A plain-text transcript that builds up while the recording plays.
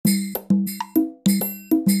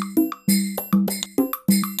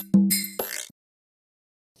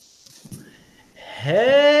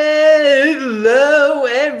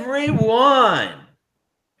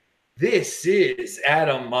This is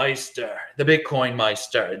Adam Meister, the Bitcoin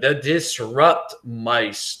Meister, the Disrupt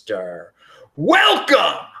Meister.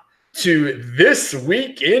 Welcome to This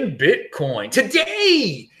Week in Bitcoin.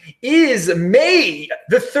 Today is May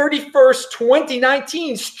the 31st,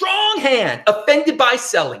 2019. Strong hand, offended by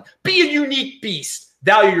selling. Be a unique beast.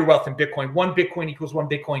 Value your wealth in Bitcoin. One Bitcoin equals one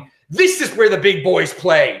Bitcoin. This is where the big boys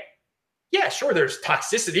play. Yeah, sure, there's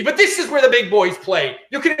toxicity, but this is where the big boys play.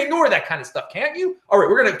 You can ignore that kind of stuff, can't you? All right,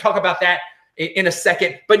 we're going to talk about that in a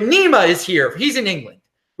second. But Nima is here. He's in England.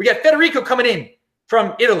 We got Federico coming in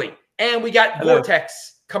from Italy. And we got Hello.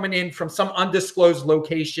 Vortex coming in from some undisclosed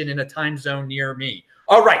location in a time zone near me.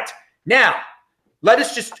 All right, now, let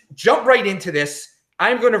us just jump right into this.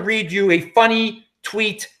 I'm going to read you a funny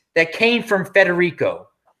tweet that came from Federico.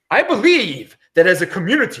 I believe that as a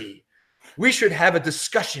community, we should have a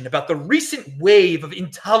discussion about the recent wave of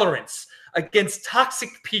intolerance against toxic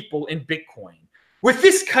people in Bitcoin. With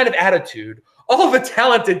this kind of attitude, all the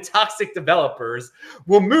talented toxic developers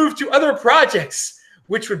will move to other projects,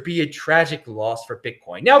 which would be a tragic loss for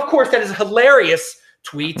Bitcoin. Now, of course, that is a hilarious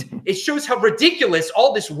tweet. It shows how ridiculous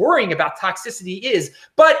all this worrying about toxicity is.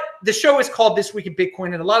 But the show is called This Week in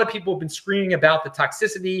Bitcoin, and a lot of people have been screaming about the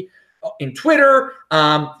toxicity in Twitter.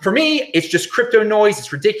 For me, it's just crypto noise.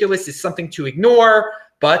 It's ridiculous. It's something to ignore.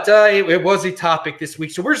 But it was a topic this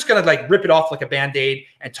week. So we're just going to rip it off like a Band-Aid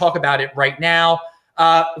and talk about it right now.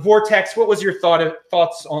 Vortex, what was your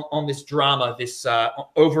thoughts on this drama this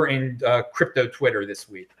over in crypto Twitter this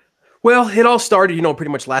week? Well, it all started,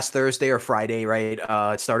 pretty much last Thursday or Friday, right?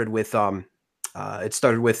 It started with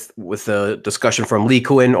a discussion from Lee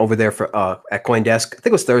Kuan over there at CoinDesk. I think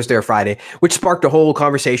it was Thursday or Friday, which sparked a whole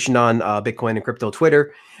conversation on Bitcoin and crypto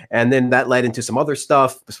Twitter, and then that led into some other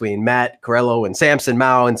stuff between Matt Corello and Samson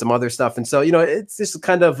Mao and some other stuff. And so, it's just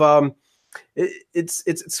kind of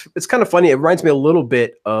it's kind of funny. It reminds me a little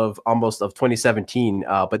bit of 2017,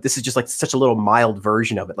 but this is just like such a little mild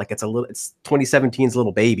version of it. Like it's 2017's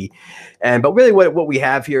little baby. But really what we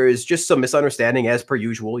have here is just some misunderstanding as per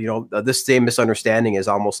usual. This same misunderstanding is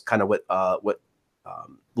almost kind of what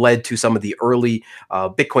led to some of the early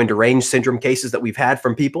Bitcoin deranged syndrome cases that we've had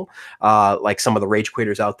from people, like some of the rage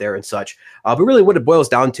quitters out there and such. But really what it boils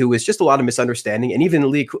down to is just a lot of misunderstanding. And even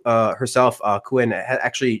Lee herself, Kuan, had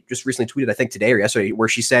actually just recently tweeted, I think today or yesterday, where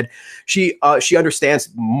she said she understands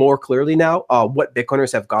more clearly now what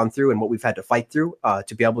Bitcoiners have gone through and what we've had to fight through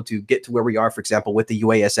to be able to get to where we are, for example, with the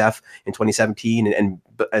UASF in 2017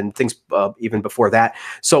 and things even before that.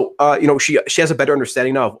 So, she has a better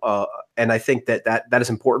understanding now of, and I think that is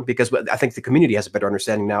important because I think the community has a better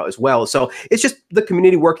understanding now as well. So it's just the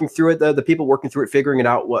community working through it, the people working through it, figuring it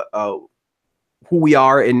out, who we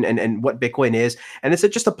are and what Bitcoin is. And it's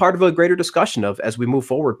just a part of a greater discussion of as we move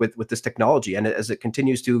forward with this technology. And as it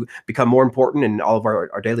continues to become more important in all of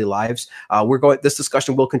our daily lives, this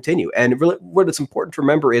discussion will continue. And really what it's important to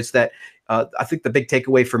remember is that I think the big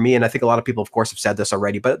takeaway for me, and I think a lot of people, of course, have said this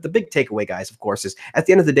already, but the big takeaway, guys, of course, is at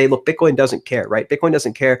the end of the day, look, Bitcoin doesn't care, right? Bitcoin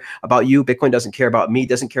doesn't care about you. Bitcoin doesn't care about me,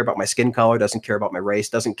 doesn't care about my skin color, doesn't care about my race,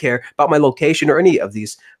 doesn't care about my location or any of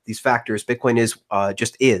these factors. Bitcoin is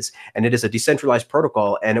just is, and it is a decentralized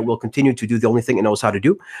protocol, and it will continue to do the only thing it knows how to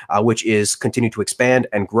do, which is continue to expand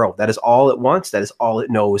and grow. That is all it wants. That is all it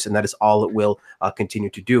knows, and that is all it will continue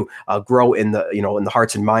to do. Grow in the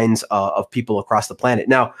hearts and minds of people across the planet.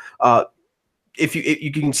 Now, if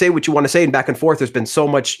you can say what you want to say and back and forth, there's been so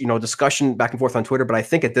much discussion back and forth on Twitter, but I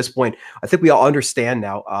think at this point, I think we all understand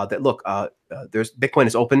now that look, there's Bitcoin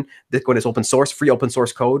is open source, free open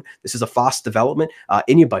source code. This is a fast development.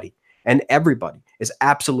 Anybody and everybody is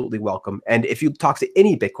absolutely welcome. And if you talk to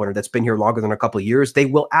any Bitcoiner that's been here longer than a couple of years, they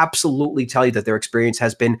will absolutely tell you that their experience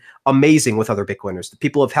has been amazing with other Bitcoiners. The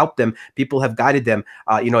people have helped them. People have guided them.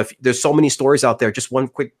 If there's so many stories out there, just one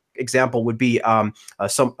quick example would be the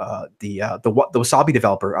Wasabi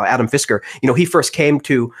developer, Adam Fisker. He first came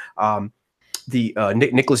to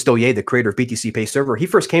Nicholas Doye, the creator of BTC Pay Server. He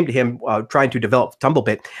first came to him trying to develop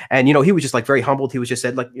Tumblebit, and he was just very humbled. He was just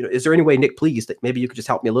said is there any way, Nick, please, that maybe you could just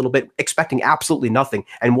help me a little bit, expecting absolutely nothing.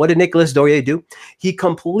 And what did Nicholas Doye do? He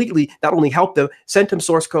completely not only helped them, sent him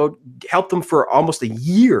source code, helped them for almost a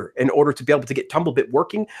year in order to be able to get Tumblebit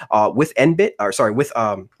working with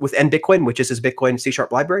NBitcoin, which is his Bitcoin C#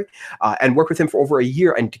 library, and worked with him for over a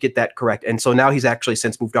year and to get that correct. And so now he's actually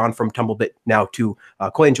since moved on from Tumblebit now to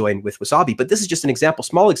CoinJoin with Wasabi. But this is just an example,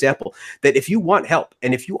 small example, that if you want help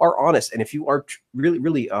and if you are honest and if you are really,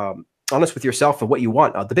 really honest with yourself and what you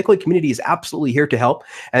want, the Bitcoin community is absolutely here to help.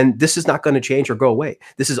 And this is not going to change or go away.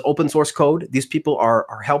 This is open source code. These people are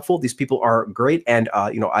helpful. These people are great. And,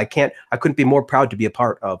 I couldn't be more proud to be a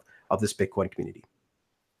part of this Bitcoin community.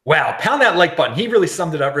 Wow, pound that like button. He really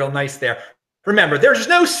summed it up real nice there. Remember, there's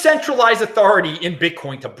no centralized authority in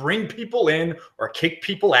Bitcoin to bring people in or kick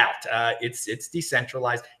people out. It's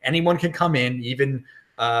decentralized. Anyone can come in, even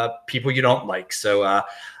people you don't like. So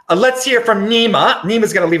let's hear from Nima.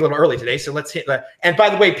 Nima's going to leave a little early today, so let's hit. And by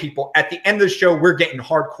the way, people, at the end of the show, we're getting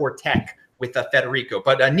hardcore tech with Federico.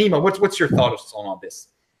 But Nima, what's your thoughts on all this?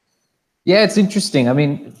 Yeah, it's interesting. I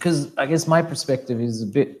mean, because I guess my perspective is a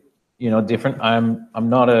bit, different. I'm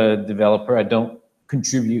not a developer. I don't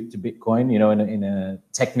contribute to Bitcoin, in a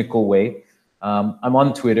technical way. I'm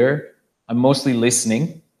on Twitter. I'm mostly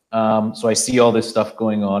listening. So I see all this stuff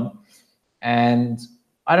going on. And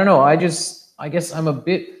I don't know, I guess I'm a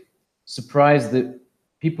bit surprised that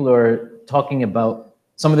people are talking about,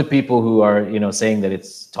 some of the people who are, saying that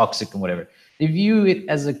it's toxic and whatever, they view it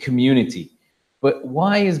as a community. But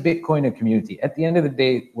why is Bitcoin a community? At the end of the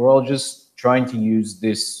day, we're all just trying to use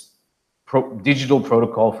this digital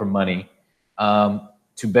protocol for money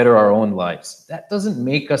to better our own lives. That doesn't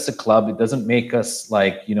make us a club. It doesn't make us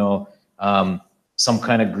like, some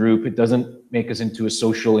kind of group. It doesn't make us into a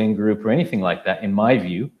social in-group or anything like that, in my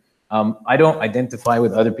view. I don't identify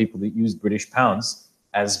with other people that use British pounds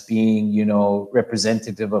as being,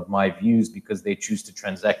 representative of my views because they choose to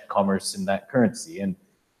transact commerce in that currency. And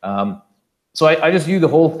so I just view the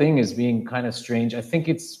whole thing as being kind of strange. I think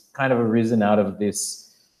it's kind of arisen out of the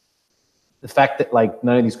fact that like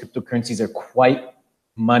none of these cryptocurrencies are quite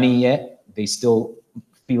money yet. They still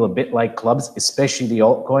feel a bit like clubs, especially the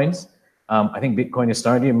altcoins. I think Bitcoin is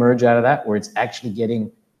starting to emerge out of that, where it's actually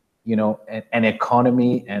getting, an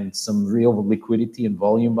economy and some real liquidity and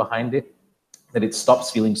volume behind it, that it stops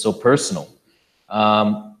feeling so personal.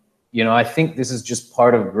 I think this is just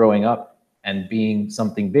part of growing up and being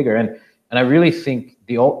something bigger. And I really think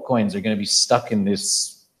the altcoins are going to be stuck in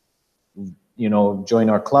this, join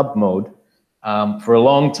our club mode for a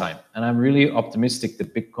long time. And I'm really optimistic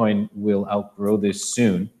that Bitcoin will outgrow this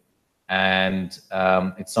soon. And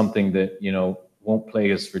it's something that, won't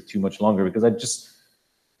plague us for too much longer, because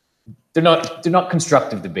they're not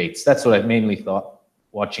constructive debates. That's what I've mainly thought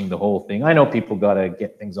watching the whole thing. I know people got to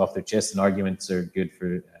get things off their chest, and arguments are good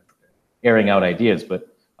for airing out ideas,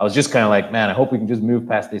 but I was just kind of like, man, I hope we can just move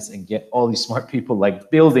past this and get all these smart people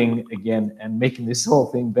like building again and making this whole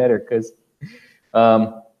thing better. Because,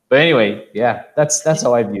 but anyway, yeah, that's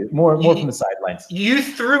how I view it. More from the sidelines. You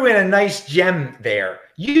threw in a nice gem there.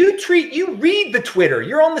 You read the Twitter.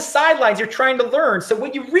 You're on the sidelines. You're trying to learn. So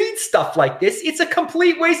when you read stuff like this, it's a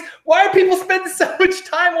complete waste. Why are people spending so much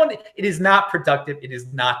time on it? It is not productive. It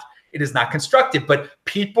is not constructive. But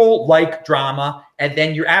people like drama. And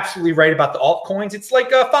then you're absolutely right about the altcoins. It's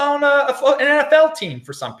like following an NFL team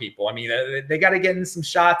for some people. I mean, they got to get in some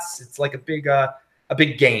shots. It's like a big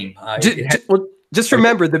game. Just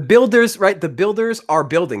remember, the builders, right? The builders are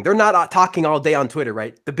building. They're not talking all day on Twitter,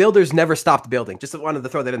 right? The builders never stopped building. Just wanted to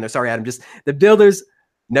throw that in there. Sorry, Adam. Just the builders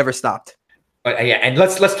never stopped. Yeah, and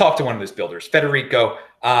let's talk to one of those builders, Federico.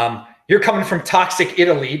 You're coming from toxic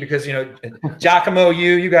Italy because Giacomo,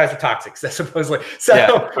 you guys are toxic, supposedly. So, yeah,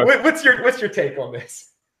 what's your take on this?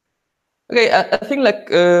 Okay, I think like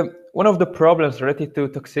one of the problems related to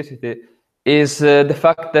toxicity is the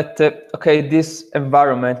fact that, this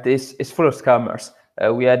environment is full of scammers.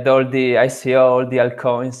 We had all the ICO, all the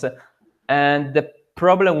altcoins. And the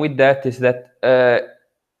problem with that is that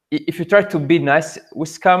if you try to be nice with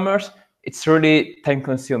scammers, it's really time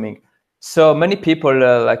consuming. So many people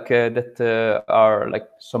that are like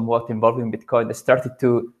somewhat involved in Bitcoin, they started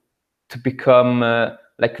to become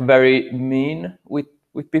like very mean with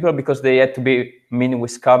people, because they had to be mean with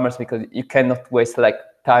scammers, because you cannot waste like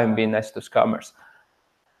time being nice to scammers.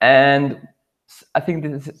 And I think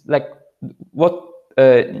this is like what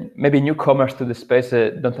maybe newcomers to the space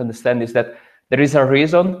don't understand, is that there is a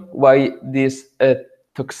reason why this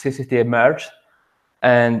toxicity emerged,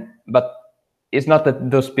 but it's not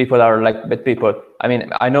that those people are like bad people. I mean,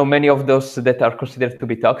 I know many of those that are considered to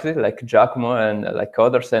be toxic, like Giacomo and like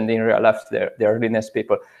others, and in real life they're really nice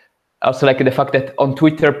people. Also, like the fact that on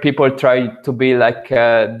Twitter people try to be like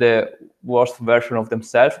the worst version of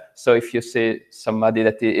themselves. So if you see somebody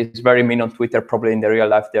that is very mean on Twitter, probably in the real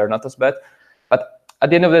life they are not as bad. But at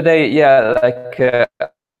the end of the day, yeah, like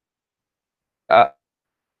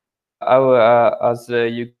as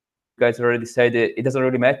you guys already said, it doesn't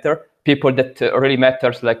really matter. People that really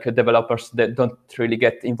matters, like developers that don't really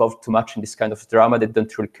get involved too much in this kind of drama, that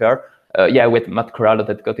don't really care. With Matt Corallo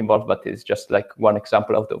that got involved, but it's just like one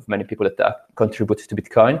example out of many people that contribute to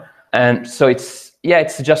Bitcoin. And so it's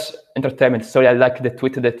just entertainment. So I like the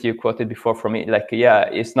tweet that you quoted before from me. Like,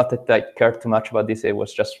 it's not that I care too much about this. It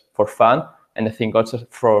was just for fun. And I think also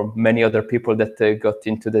for many other people that got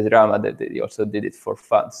into the drama, that they also did it for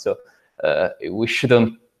fun. So we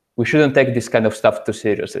shouldn't take this kind of stuff too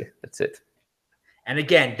seriously. That's it. And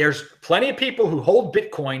again, there's plenty of people who hold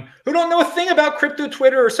Bitcoin who don't know a thing about crypto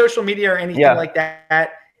Twitter or social media or anything like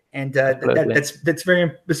that. And that's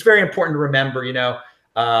very important to remember, you know,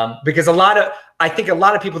 because I think a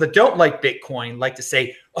lot of people that don't like Bitcoin like to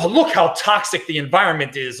say, "Oh, look how toxic the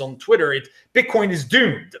environment is on Twitter. Bitcoin is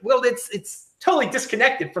doomed." Well, it's totally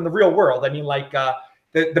disconnected from the real world. I mean, like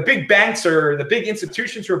the big banks or the big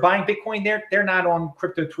institutions who are buying Bitcoin, they're not on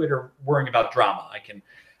crypto Twitter worrying about drama.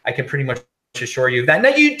 I can pretty much assure you of that. Now,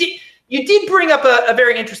 you did bring up a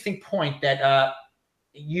very interesting point that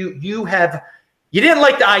you didn't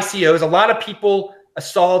like the ICOs. A lot of people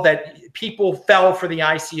saw that people fell for the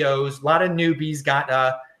ICOs. A lot of newbies got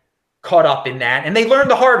caught up in that, and they learned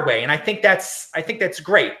the hard way. And I think that's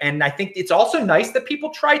great. And I think it's also nice that people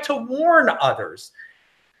try to warn others.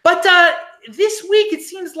 But this week, it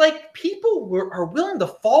seems like people are willing to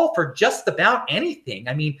fall for just about anything.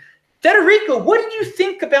 I mean, Federico, what did you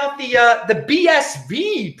think about the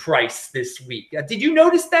BSV price this week? Did you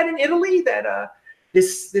notice that in Italy that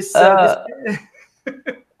this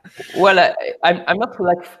Well, I'm not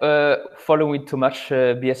like following too much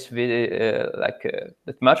BSV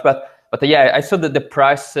that much, but yeah, I saw that the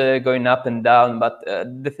price going up and down. But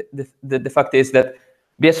the fact is that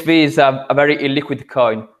BSV is a very illiquid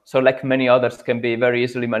coin, so like many others can be very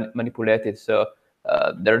easily manipulated. So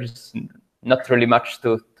there's not really much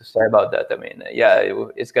to say about that. I mean, yeah,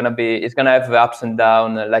 it's gonna have ups and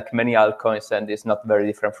downs like many altcoins, and it's not very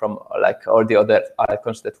different from like all the other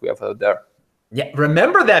altcoins that we have out there. Yeah,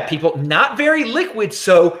 remember that, people. Not very liquid.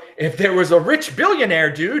 So if there was a rich billionaire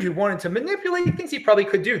dude who wanted to manipulate things, he probably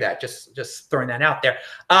could do that. Just throwing that out there.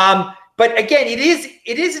 But again, it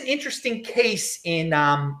is an interesting case in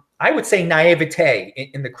I would say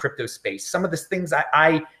naivete in the crypto space. Some of the things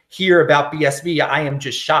I hear about BSV, I am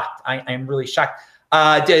just shocked. I am really shocked.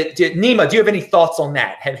 Nima, do you have any thoughts on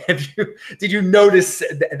that? Did you notice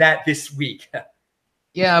that this week?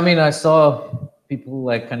 Yeah, I mean, I saw people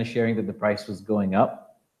like kind of sharing that the price was going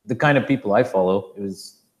up. The kind of people I follow, it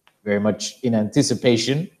was very much in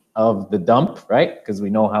anticipation of the dump, right? Because we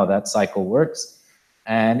know how that cycle works.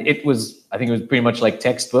 And I think it was pretty much like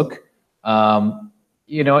textbook.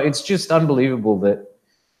 You know, it's just unbelievable that,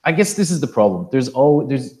 I guess this is the problem.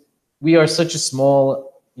 We are such a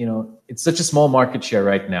small, you know, it's such a small market share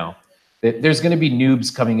right now that there's going to be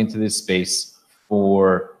noobs coming into this space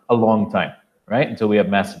for a long time, right? Until we have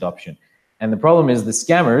mass adoption. And the problem is the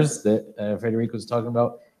scammers that Federico was talking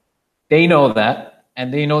about, they know that,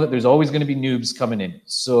 and they know that there's always going to be noobs coming in.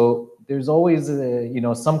 So there's always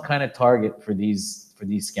some kind of target for these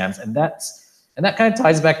scams, and that kind of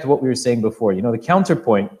ties back to what we were saying before. You know, the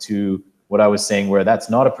counterpoint to what I was saying, where that's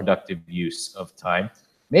not a productive use of time.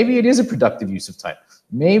 Maybe it is a productive use of time.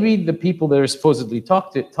 Maybe the people that are supposedly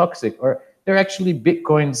toxic they're actually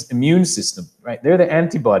Bitcoin's immune system, right? They're the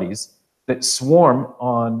antibodies that swarm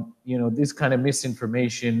on, you know, this kind of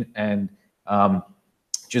misinformation and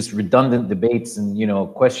just redundant debates and, you know,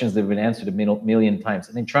 questions that have been answered a million times,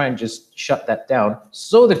 and they try and just shut that down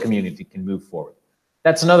so the community can move forward.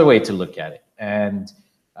 That's another way to look at it. And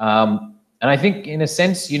I think in a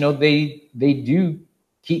sense, you know, they do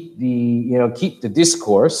keep the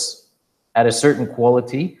discourse at a certain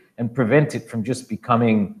quality and prevent it from just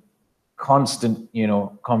becoming constant, you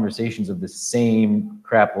know, conversations of the same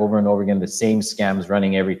crap over and over again, the same scams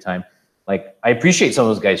running every time. Like, I appreciate some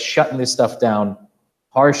of those guys shutting this stuff down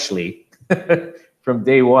harshly from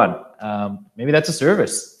day one. Maybe that's a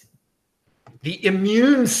service. The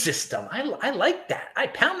immune system. I like that. I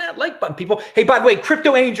pound that like button, people. Hey, by the way,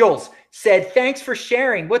 Crypto Angels said, thanks for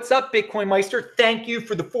sharing. What's up, Bitcoin Meister? Thank you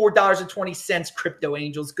for the $4.20, Crypto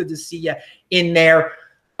Angels. Good to see you in there.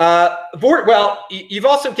 Well, you've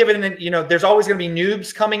also given, you know, there's always going to be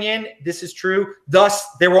noobs coming in. This is true.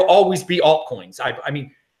 Thus, there will always be altcoins. I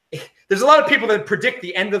mean, there's a lot of people that predict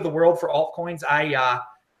the end of the world for altcoins.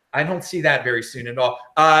 I don't see that very soon at all.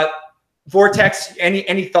 Vortex,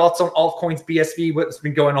 any thoughts on altcoins, BSV? What's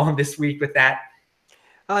been going on this week with that?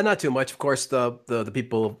 Not too much. Of course, the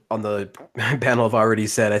people on the panel have already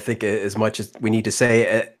said, I think, as much as we need to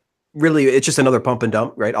say. Really, it's just another pump and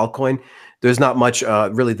dump, right? Altcoin. There's not much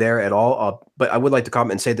really there at all. But I would like to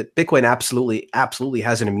comment and say that Bitcoin absolutely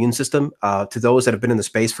has an immune system. To those that have been in the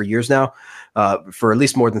space for years now, for at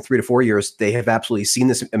least more than 3 to 4 years, they have absolutely seen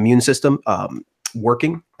this immune system.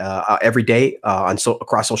 working every day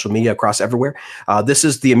across social media, across everywhere. This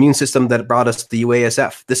is the immune system that brought us the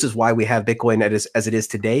UASF. This is why we have Bitcoin as it is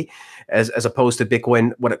today, as opposed to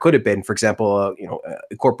Bitcoin what it could have been. For example,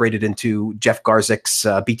 incorporated into Jeff Garczyk's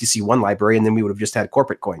BTC1 library, and then we would have just had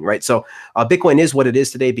corporate coin, right? So Bitcoin is what it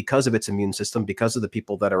is today because of its immune system, because of the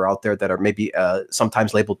people that are out there that are maybe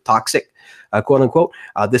sometimes labeled toxic, quote unquote.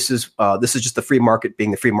 This is just the free market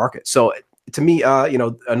being the free market. So to me,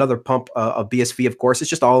 another pump of BSV, of course, it's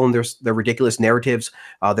just all in their ridiculous narratives.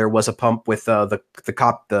 There was a pump with the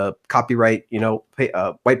copyright,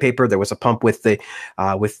 white paper. There was a pump with the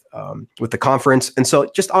conference, and so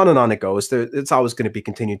just on and on it goes. It's always going to be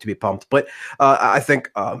continued to be pumped. But I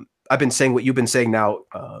think I've been saying what you've been saying now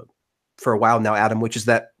for a while now, Adam, which is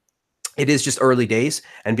that it is just early days.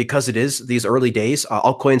 And because it is these early days,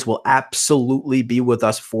 altcoins will absolutely be with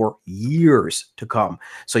us for years to come.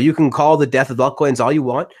 So you can call the death of altcoins all you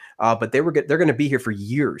want, but they're going to be here for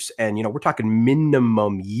years. And, we're talking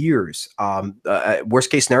minimum years.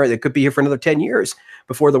 Worst case scenario, they could be here for another 10 years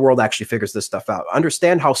before the world actually figures this stuff out.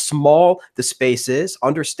 Understand how small the space is.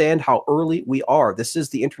 Understand how early we are. This is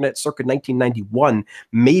the internet circa 1991,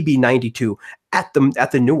 maybe 92. At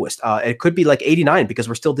the newest. It could be like 89 because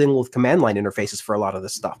we're still dealing with command line interfaces for a lot of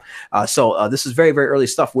this stuff. So this is very, very early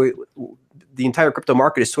stuff. The entire crypto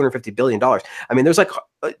market is $250 billion. I mean, there's like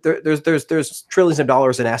there's trillions of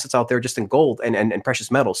dollars in assets out there just in gold and precious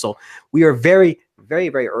metals. So we are very, very,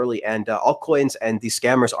 very early, and altcoins and these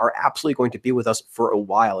scammers are absolutely going to be with us for a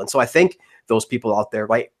while. And so I think those people out there,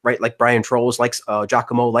 right, like Brian Trolls, like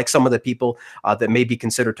Giacomo, like some of the people that may be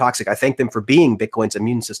considered toxic, I thank them for being Bitcoin's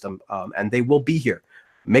immune system, and they will be here.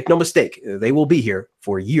 Make no mistake, they will be here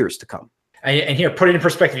for years to come. And here, put it in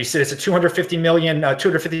perspective. You said it's a 250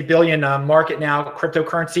 billion market now,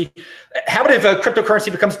 cryptocurrency. How about if a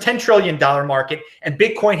cryptocurrency becomes $10 trillion market and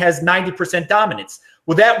Bitcoin has 90% dominance?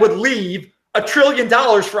 Well, that would leave $1 trillion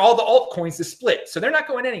for all the altcoins to split. So they're not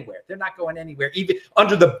going anywhere. They're not going anywhere, even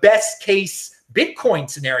under the best case Bitcoin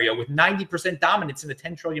scenario with 90% dominance in the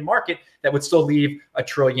 10 trillion market. That would still leave $1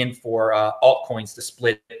 trillion for altcoins to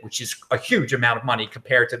split, which is a huge amount of money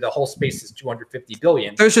compared to the whole space is 250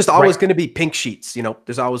 billion. There's just always going to be pink sheets.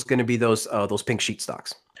 There's always going to be those pink sheet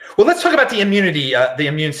stocks. Well, let's talk about the immunity, the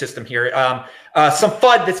immune system here. Some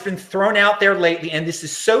FUD that's been thrown out there lately, and this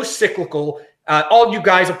is so cyclical. All you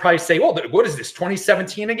guys will probably say, well, what is this,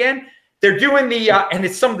 2017 again? They're doing and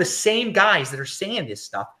it's some of the same guys that are saying this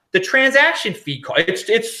stuff. The transaction fee,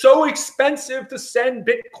 it's so expensive to send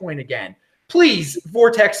Bitcoin again. Please,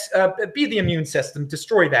 Vortex, be the immune system.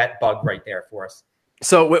 Destroy that bug right there for us.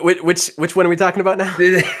 So which one are we talking about now?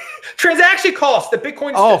 Transaction costs. The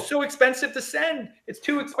Bitcoin is so expensive to send. It's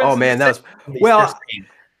too expensive. Oh, man,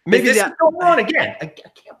 maybe this is going on again. I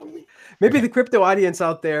can't believe it. Maybe the crypto audience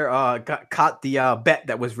out there caught the bet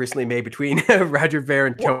that was recently made between Roger Ver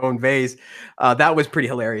and Tone Vays. That was pretty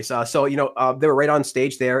hilarious. So they were right on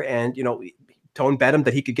stage there, and Tone bet him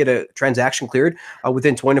that he could get a transaction cleared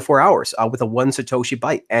within 24 hours with a 1 Satoshi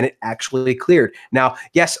byte, and it actually cleared. Now,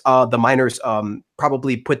 yes, the miners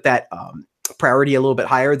probably put that priority a little bit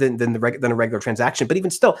higher than a regular transaction, but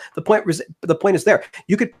even still, the point is there.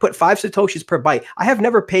 You could put 5 Satoshis per byte. I have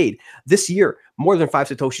never paid this year more than 5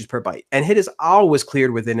 Satoshis per byte, and it is always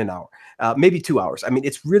cleared within an hour, maybe 2 hours. I mean,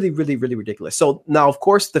 it's really, really, really ridiculous. So now, of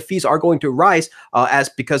course, the fees are going to rise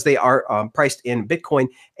because they are priced in Bitcoin,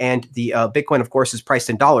 and the Bitcoin, of course, is priced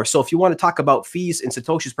in dollars. So if you want to talk about fees in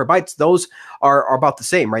Satoshis per bytes, those are about the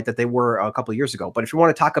same, right, that they were a couple of years ago. But if you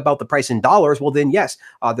want to talk about the price in dollars, well, then yes,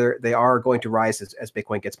 they are going to rise as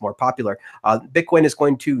Bitcoin gets more popular. Bitcoin is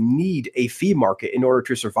going to need a fee market in order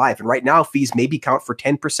to survive. And right now, fees maybe count for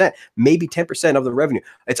 10%, maybe 10% of the revenue.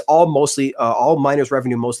 It's all mostly, all miners'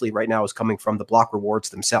 revenue mostly right now is coming from the block rewards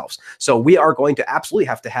themselves. So we are going to absolutely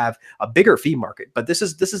have to have a bigger fee market. But this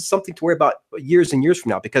is something to worry about years and years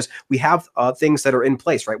from now, because we have things that are in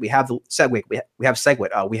place, right? We have the SegWit, we have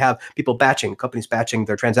SegWit, we have people batching, companies batching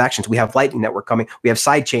their transactions. We have Lightning Network coming. We have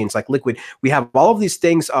side chains like Liquid. We have all of these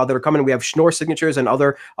things that are coming. We have Schnorr signatures and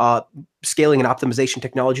other scaling and optimization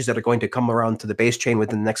technologies that are going to come around to the base chain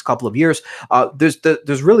within the next couple of years.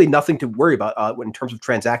 There's really nothing to worry about in terms of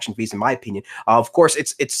transaction fees, in my opinion. Of course,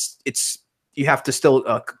 it's you have to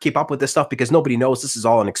still keep up with this stuff because nobody knows. This is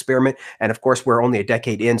all an experiment, and of course, we're only a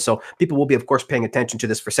decade in, so people will be, of course, paying attention to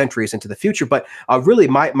this for centuries into the future. But really,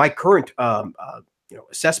 my current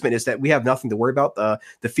assessment is that we have nothing to worry about.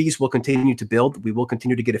 The fees will continue to build. We will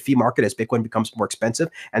continue to get a fee market as Bitcoin becomes more expensive,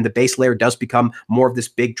 and the base layer does become more of this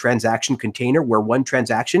big transaction container where one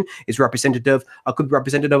transaction is representative, could be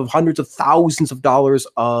representative of hundreds of thousands of dollars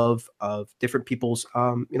of different people's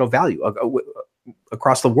value.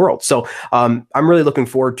 across the world. So I'm really looking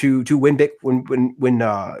forward to when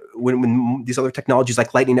these other technologies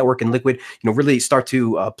like Lightning Network and Liquid, really start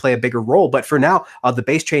to play a bigger role. But for now, the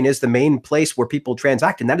base chain is the main place where people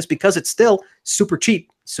transact, and that is because it's still super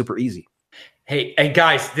cheap, super easy. Hey,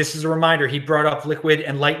 guys, this is a reminder. He brought up Liquid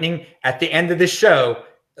and Lightning at the end of this show.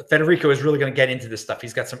 Federico is really going to get into this stuff.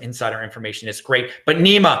 He's got some insider information. It's great. But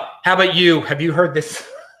Nima, how about you? Have you heard this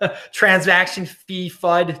transaction fee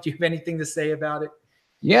FUD? Do you have anything to say about it?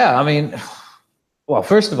 Yeah, I mean, well,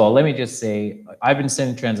 first of all, let me just say I've been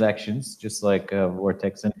sending transactions just like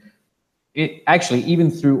Vortex, and it actually, even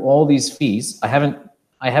through all these fees, I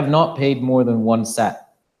have not paid more than 1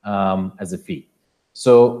 sat as a fee.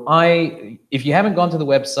 So if you haven't gone to the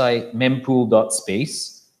website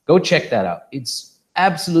mempool.space, go check that out. It's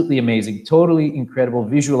absolutely amazing, totally incredible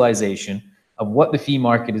visualization of what the fee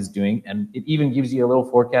market is doing. And it even gives you a little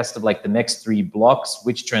forecast of like the next 3 blocks,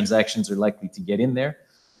 which transactions are likely to get in there.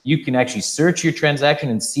 You can actually search your transaction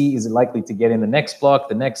and see, is it likely to get in the next block,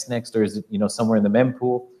 the next, or is it, somewhere in the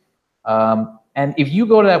mempool? And if you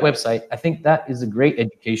go to that website, I think that is a great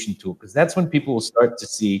education tool, because that's when people will start to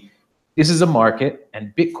see this is a market,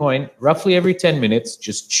 and Bitcoin, roughly every 10 minutes,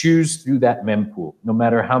 just chews through that mempool, no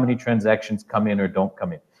matter how many transactions come in or don't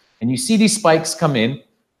come in. And you see these spikes come in,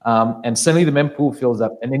 and suddenly the mempool fills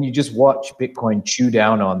up, and then you just watch Bitcoin chew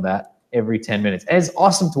down on that every 10 minutes. And it's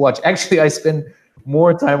awesome to watch. Actually, I spend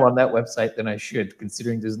more time on that website than I should,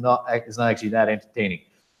 considering it's not actually that entertaining.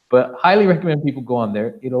 But highly recommend people go on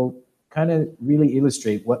there. It'll kind of really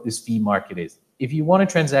illustrate what this fee market is. If you want a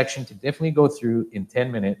transaction to definitely go through in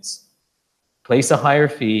 10 minutes, place a higher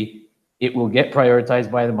fee, it will get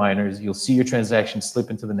prioritized by the miners. You'll see your transaction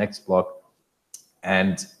slip into the next block,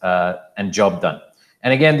 and job done.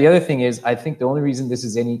 And again, the other thing is, I think the only reason this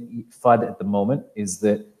is any FUD at the moment is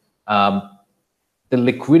that the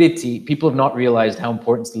liquidity, people have not realized how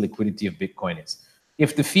important the liquidity of Bitcoin is.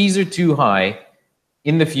 If the fees are too high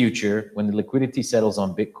in the future, when the liquidity settles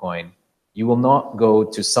on Bitcoin, you will not go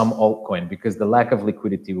to some altcoin, because the lack of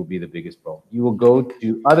liquidity will be the biggest problem. You will go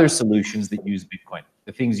to other solutions that use Bitcoin.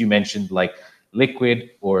 The things you mentioned, like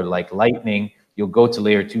Liquid or like Lightning, you'll go to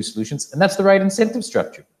layer 2 solutions, and that's the right incentive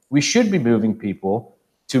structure. We should be moving people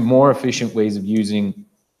to more efficient ways of using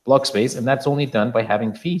block space, and that's only done by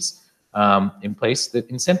having fees in place that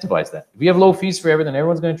incentivize that. If we have low fees forever, then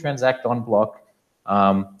everyone's going to transact on block,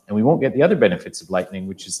 and we won't get the other benefits of Lightning,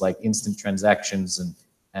 which is like instant transactions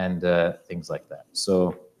and things like that.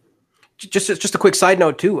 So just a quick side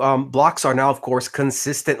note too, blocks are now, of course,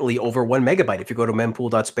 consistently over 1 megabyte. If you go to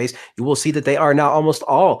mempool.space, you will see that they are now almost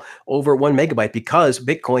all over 1 megabyte, because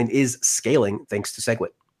Bitcoin is scaling thanks to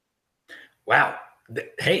SegWit. Wow.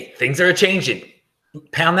 Hey, things are changing.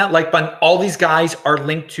 Pound that like button. All these guys are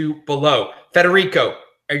linked to below. Federico,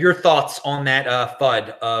 are your thoughts on that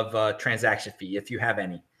FUD of transaction fee, if you have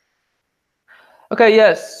any? Okay,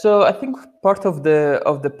 yes. So I think part of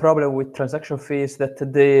the problem with transaction fee is that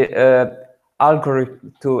the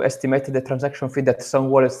algorithm to estimate the transaction fee that some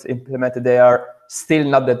wallets implemented, they are still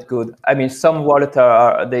not that good. I mean, some wallets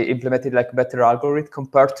they implemented like better algorithm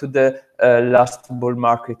compared to the last bull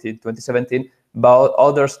market in 2017, but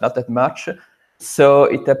others not that much. So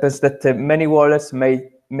it happens that many wallets may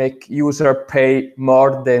make user pay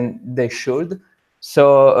more than they should.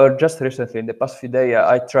 So just recently, in the past few days,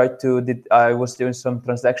 I was doing some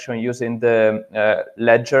transaction using the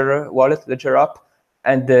Ledger wallet, Ledger app,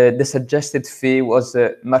 and the suggested fee was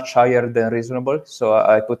much higher than reasonable. So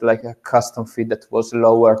I put like a custom fee that was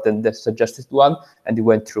lower than the suggested one, and it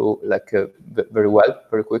went through like very well,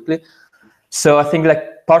 very quickly. So I think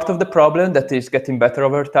like part of the problem that is getting better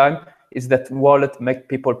over time is that wallet make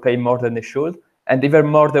people pay more than they should, and even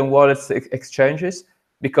more than wallets exchanges.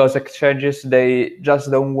 Because exchanges, they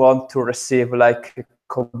just don't want to receive like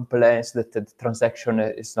complaints that the transaction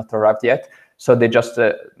is not arrived yet. So they just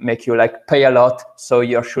make you like pay a lot, so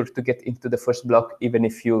you're sure to get into the first block, even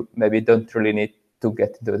if you maybe don't really need to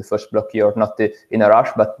get into the first block. You're not in a rush,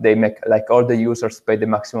 but they make like all the users pay the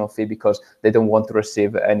maximum fee because they don't want to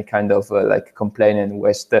receive any kind of like complaint and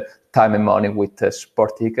waste time and money with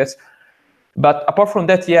support tickets. But apart from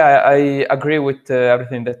that, yeah, I agree with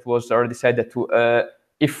everything that was already said. That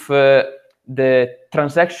if the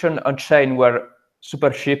transaction on chain were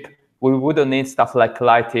super cheap, we wouldn't need stuff like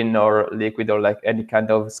Lightning or Liquid or like any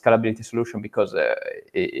kind of scalability solution, because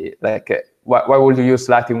why would you use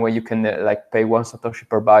Lightning when you can like pay 1 Satoshi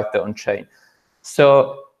per byte on chain?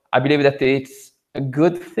 So I believe that it's a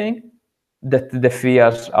good thing that the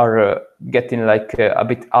fees are getting like a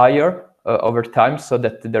bit higher over time, so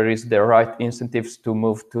that there is the right incentives to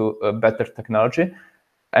move to better technology.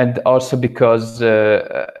 And also because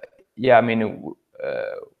yeah, I mean,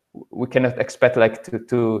 we cannot expect like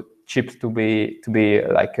to chips to be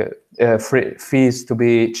like free fees to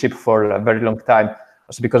be cheap for a very long time.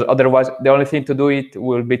 Also because otherwise, the only thing to do it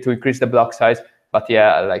will be to increase the block size. But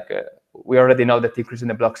yeah, like we already know that increasing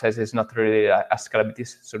the block size is not really a scalability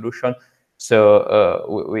solution. So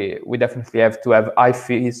we definitely have to have high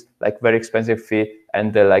fees, like very expensive fee,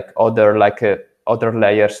 and like other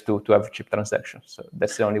layers to have cheap transactions. So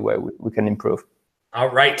that's the only way we can improve. All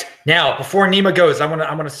right. Now, before Nima goes, I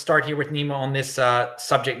want to start here with Nima on this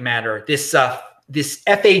subject matter. This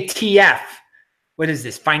FATF. What is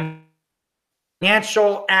this?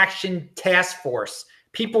 Financial Action Task Force.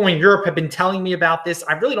 People in Europe have been telling me about this.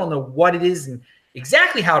 I really don't know what it is and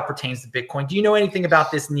exactly how it pertains to Bitcoin. Do you know anything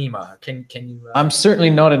about this, Nima? Can you? I'm certainly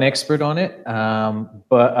not an expert on it,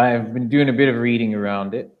 but I've been doing a bit of reading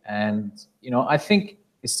around it, and I think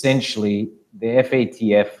essentially the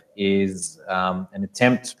FATF is an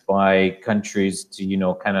attempt by countries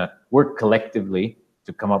to kind of work collectively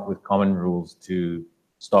to come up with common rules to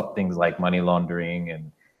stop things like money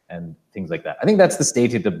laundering and things like that. I think that's the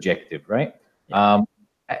stated objective, right? Yeah.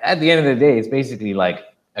 At the end of the day, it's basically like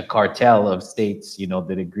a cartel of states,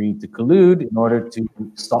 that agreed to collude in order to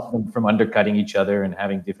stop them from undercutting each other and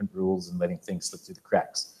having different rules and letting things slip through the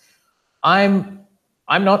cracks. I'm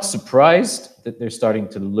not surprised that they're starting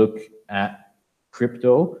to look at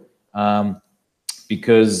crypto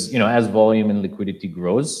because, as volume and liquidity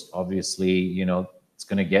grows, obviously, it's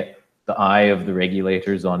going to get the eye of the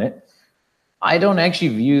regulators on it. I don't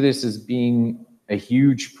actually view this as being a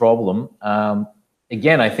huge problem.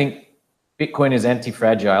 Again, I think Bitcoin is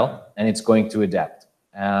anti-fragile and it's going to adapt.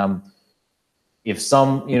 If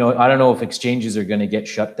some, I don't know if exchanges are going to get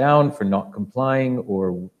shut down for not complying,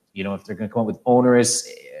 or, if they're going to come up with onerous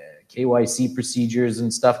KYC procedures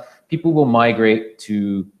and stuff, people will migrate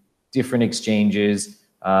to different exchanges,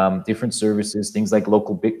 different services, things like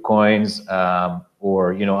local Bitcoins,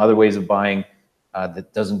 or, other ways of buying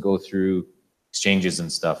that doesn't go through exchanges and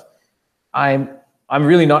stuff. I'm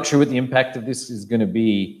really not sure what the impact of this is going to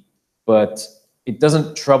be, but it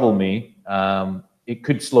doesn't trouble me. It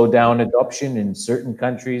could slow down adoption in certain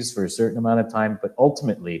countries for a certain amount of time, but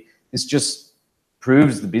ultimately, this just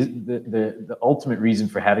proves the ultimate reason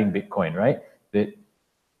for having Bitcoin, right? That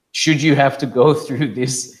should you have to go through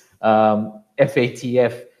this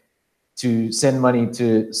FATF to send money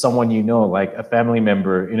to someone like a family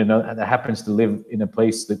member that happens to live in a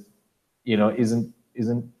place that isn't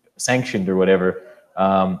sanctioned or whatever.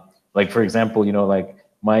 Like for example, like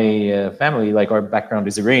my family, like our background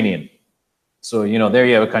is Iranian. So, there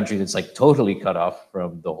you have a country that's like totally cut off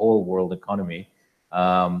from the whole world economy.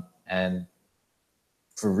 And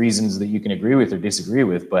for reasons that you can agree with or disagree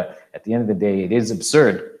with, but at the end of the day, it is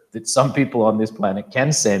absurd that some people on this planet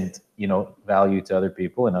can send, value to other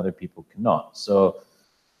people and other people cannot. So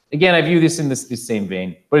again, I view this in this same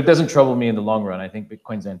vein, but it doesn't trouble me in the long run. I think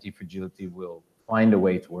Bitcoin's anti-fragility will find a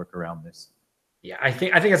way to work around this. Yeah, I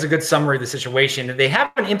think that's a good summary of the situation. They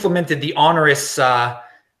haven't implemented the onerous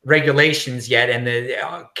regulations yet and the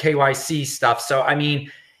KYC stuff. So, I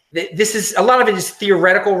mean, this is a lot of it is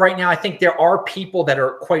theoretical right now. I think there are people that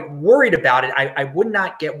are quite worried about it. I would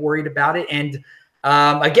not get worried about it. And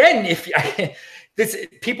again,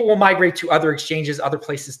 people will migrate to other exchanges, other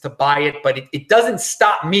places to buy it, but it doesn't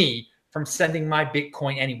stop me from sending my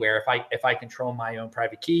Bitcoin anywhere if I control my own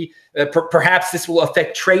private key. Perhaps this will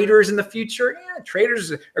affect traders in the future. Yeah,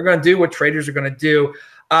 traders are going to do what traders are going to do.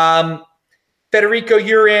 Federico,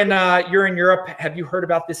 you're in Europe. Have you heard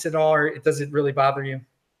about this at all, or does it really bother you?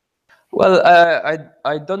 Well,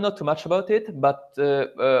 I don't know too much about it, but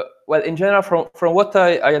well, in general, from what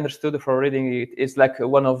I understood from reading it, it's like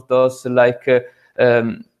one of those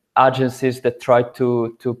agencies that try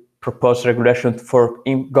to propose regulation for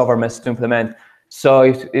governments to implement. So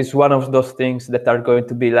it's one of those things that are going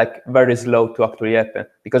to be like very slow to actually happen,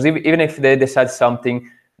 because even if they decide something,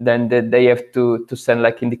 then they have to send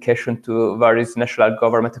like indication to various national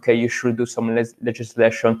government. Okay, you should do some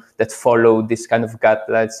legislation that follow this kind of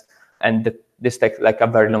guidelines, and this takes like a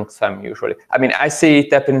very long time usually. I mean, I see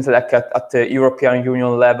it happening like at the European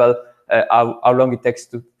Union level, how long it takes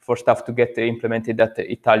for stuff to get implemented at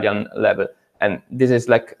the Italian level. And this is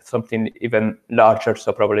like something even larger,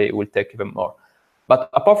 so probably it will take even more. But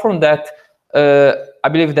apart from that, I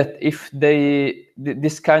believe that if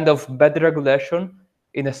this kind of bad regulation,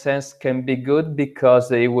 in a sense, can be good because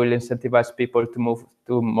they will incentivize people to move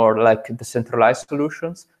to more like decentralized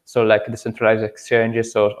solutions. So like decentralized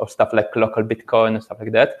exchanges or stuff like local Bitcoin and stuff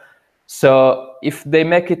like that. So if they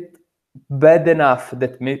make it bad enough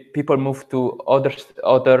that people move to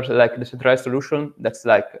other like decentralized solution, that's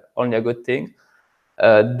like only a good thing.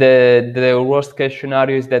 The worst case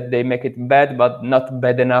scenario is that they make it bad, but not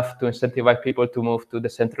bad enough to incentivize people to move to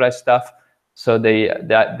decentralized stuff. So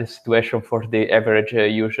the situation for the average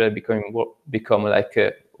user become like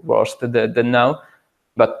worse than now.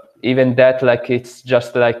 But even that, like, it's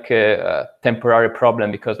just like a temporary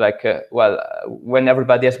problem, because like, when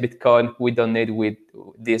everybody has Bitcoin, we don't need with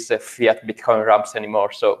these fiat Bitcoin ramps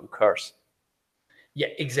anymore. So who cares? Yeah,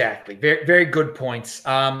 exactly. Very, very good points.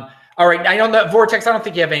 All right. I know that Vortex, I don't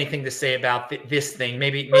think you have anything to say about this thing.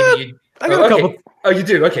 Maybe you. I got a couple. Oh, you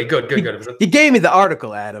do? Okay, good. He gave me the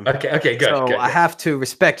article, Adam. Okay, good. So good. I have to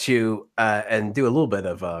respect you and do a little bit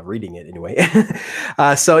of reading it anyway.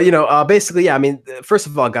 So, basically, yeah, I mean, first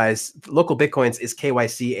of all, guys, local Bitcoins is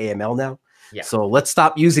KYC AML now. Yeah. So let's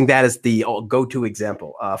stop using that as the go-to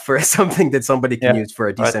example for something that somebody can use for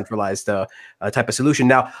a decentralized type of solution.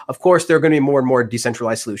 Now, of course, there are going to be more and more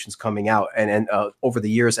decentralized solutions coming out, and over the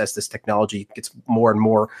years as this technology gets more and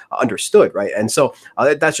more understood, right? And so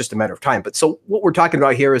that's just a matter of time. But so what we're talking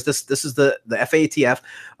about here is this is the FATF,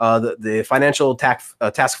 the Financial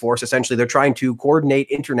Task Force. Essentially, they're trying to coordinate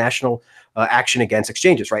international action against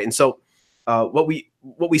exchanges, right? And so what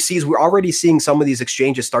we see is we're already seeing some of these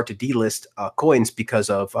exchanges start to delist coins because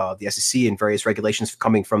of the SEC and various regulations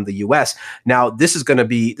coming from the US. Now, this is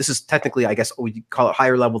technically, I guess we call it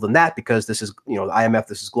higher level than that, because this is, the IMF,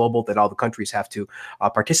 this is global, that all the countries have to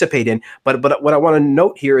participate in. But what I want to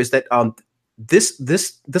note here is that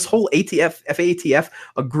this whole FATF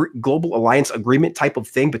global alliance agreement type of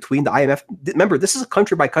thing between the IMF, remember, this is a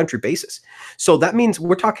country by country basis. So that means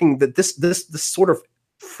we're talking that this sort of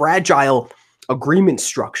fragile agreement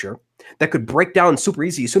structure that could break down super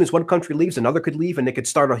easy. As soon as one country leaves, another could leave, and it could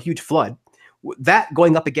start a huge flood. That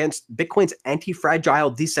going up against Bitcoin's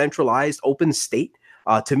anti-fragile, decentralized, open state,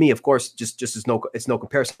 to me, of course, just is it's no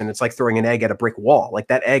comparison. It's like throwing an egg at a brick wall. Like,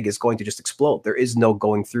 that egg is going to just explode. There is no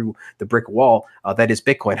going through the brick wall that is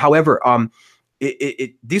Bitcoin. However,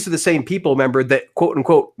 these are the same people, remember, that quote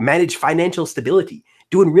unquote manage financial stability.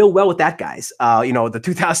 Doing real well with that, guys. The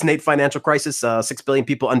 2008 financial crisis, 6 billion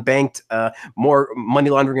people unbanked, more money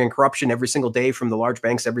laundering and corruption every single day from the large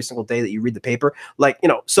banks every single day that you read the paper.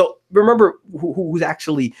 So remember who's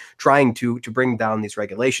actually trying to bring down these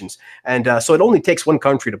regulations. And so it only takes one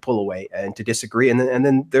country to pull away and to disagree, and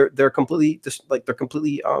then they're completely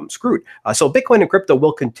screwed. So Bitcoin and crypto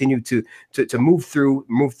will continue to move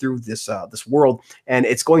through this world, and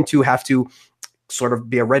it's going to have to sort of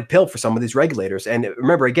be a red pill for some of these regulators. And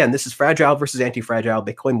remember, again, this is fragile versus anti-fragile.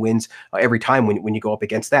 Bitcoin wins every time when you go up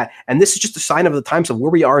against that. And this is just a sign of the times of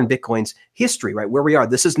where we are in Bitcoin's history, right? Where we are.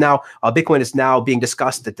 This is now, Bitcoin is now being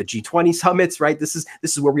discussed at the G20 summits, right? This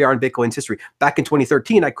is where we are in Bitcoin's history. Back in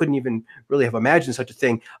 2013, I couldn't even really have imagined such a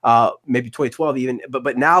thing. Maybe 2012 even,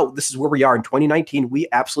 but now this is where we are in 2019. We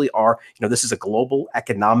absolutely are, this is a global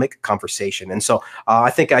economic conversation. And so I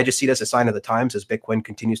think I just see it as a sign of the times as Bitcoin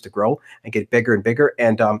continues to grow and get bigger and bigger.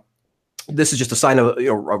 And this is just a sign of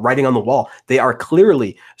writing on the wall. They are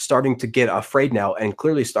clearly starting to get afraid now, and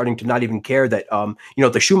clearly starting to not even care that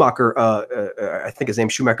the Schumacher, I think his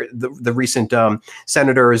name's Schumacher, the recent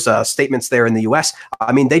senator's statements there in the U.S.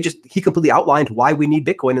 I mean, he completely outlined why we need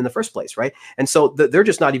Bitcoin in the first place, right? And so they're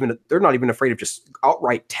not even afraid of just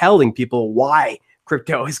outright telling people why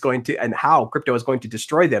crypto is going to, and how crypto is going to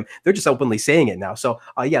destroy them. They're just openly saying it now. So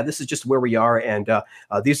yeah, this is just where we are, and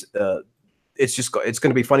it's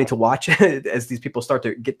going to be funny to watch as these people start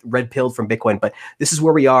to get red pilled from Bitcoin. But this is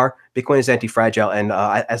where we are. Bitcoin is anti-fragile, and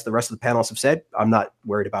as the rest of the panelists have said, I'm not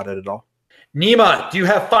worried about it at all. Nima, do you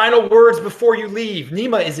have final words before you leave?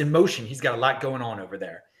 Nima is in motion. He's got a lot going on over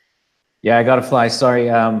there. Yeah, I got to fly. Sorry.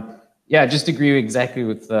 Yeah, just agree exactly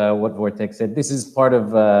with what Vortex said. This is part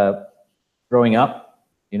of growing up.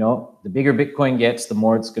 The bigger Bitcoin gets, the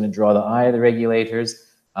more it's going to draw the eye of the regulators.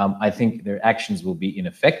 I think their actions will be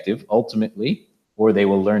ineffective ultimately, or they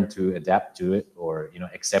will learn to adapt to it or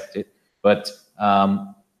accept it. But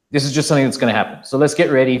this is just something that's going to happen. So let's get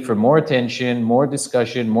ready for more attention, more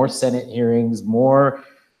discussion, more Senate hearings, more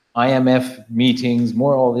IMF meetings,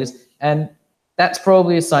 more all this. And that's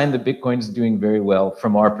probably a sign that Bitcoin is doing very well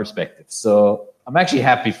from our perspective. So I'm actually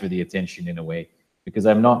happy for the attention in a way, because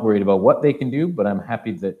I'm not worried about what they can do, but I'm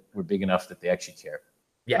happy that we're big enough that they actually care.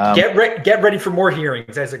 Yeah, get ready for more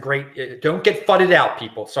hearings. That's a great. Don't get fudded out,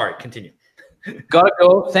 people. Sorry, continue. Gotta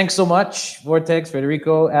go. Thanks so much, Vortex,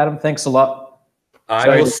 Federico, Adam. Thanks a lot.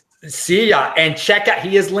 I will see ya. And check out.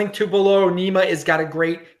 He is linked to below. Nima is got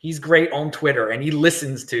he's great on Twitter, and he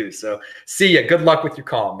listens too. So see ya. Good luck with your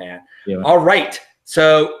call, man. Yeah. All right.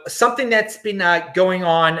 So something that's been going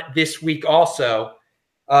on this week also.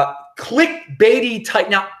 clickbaity type.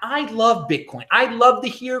 Now, I love Bitcoin. I love to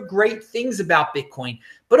hear great things about Bitcoin.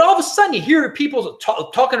 But all of a sudden, you hear people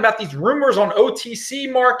talking about these rumors on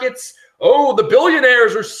OTC markets. Oh, the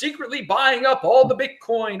billionaires are secretly buying up all the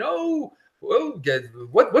Bitcoin. Oh,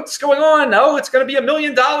 what's going on? Oh, it's going to be $1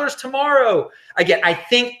 million tomorrow. Again, I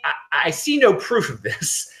think I see no proof of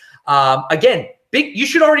this. Again, you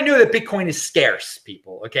should already know that Bitcoin is scarce,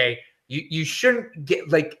 people. Okay, you shouldn't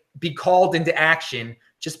be called into action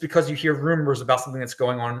just because you hear rumors about something that's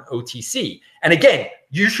going on OTC. And again,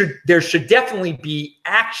 there should definitely be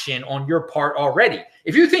action on your part already.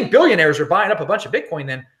 If you think billionaires are buying up a bunch of Bitcoin,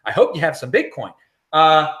 then I hope you have some Bitcoin.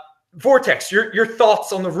 Vortex, your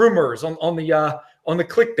thoughts on the rumors, on the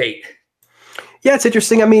clickbait? Yeah, it's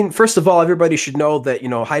interesting. I mean, first of all, everybody should know that,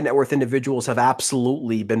 high net worth individuals have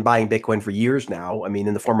absolutely been buying Bitcoin for years now. I mean,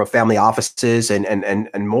 in the form of family offices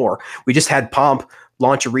and more. We just had Pomp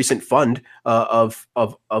launch a recent fund of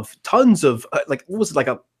tons of what was it, like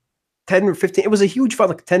a 10 or 15, it was a huge fund,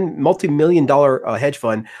 like $10 multi-million-dollar hedge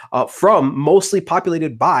fund from mostly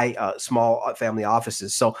populated by small family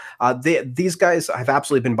offices. So these guys have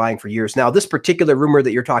absolutely been buying for years. Now, this particular rumor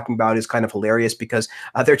that you're talking about is kind of hilarious because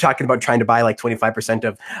they're talking about trying to buy like 25%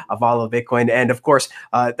 of all of Bitcoin. And of course,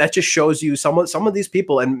 that just shows you some of these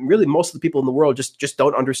people, and really most of the people in the world just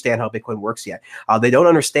don't understand how Bitcoin works yet. They don't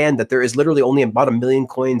understand that there is literally only about 1 million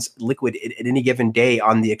coins liquid at any given day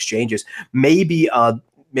on the exchanges.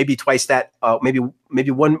 Maybe twice that, maybe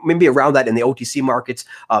around that in the OTC markets,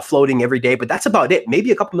 floating every day. But that's about it. Maybe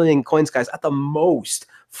a couple million coins, guys, at the most,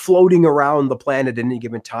 floating around the planet at any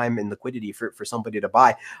given time in liquidity for somebody to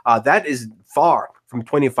buy. That is far from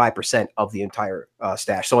 25% of the entire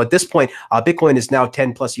stash. So at this point, Bitcoin is now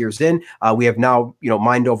 10 plus years in. We have now,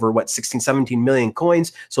 mined over 16, 17 million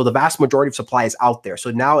coins. So the vast majority of supply is out there.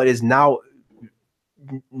 So now it is now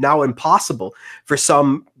impossible for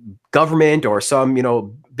some government or some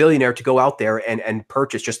billionaire to go out there and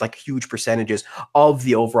purchase just like huge percentages of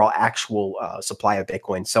the overall actual supply of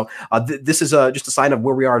Bitcoin. So this is just a sign of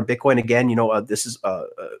where we are in Bitcoin. Again, this is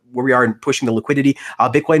where we are in pushing the liquidity.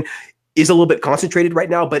 Bitcoin is a little bit concentrated right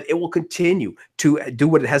now, but it will continue to do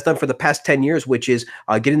what it has done for the past 10 years, which is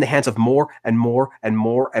get in the hands of more and more and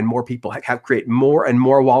more and more people, create more and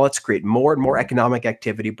more wallets, create more and more economic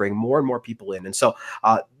activity, bring more and more people in. And so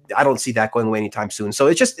I don't see that going away anytime soon. So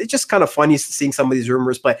it's just kind of funny seeing some of these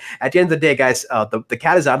rumors. But at the end of the day, guys, the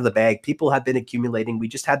cat is out of the bag. People have been accumulating. We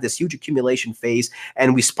just had this huge accumulation phase,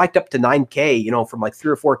 and we spiked up to 9K, from like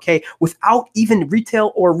 3 or 4K without even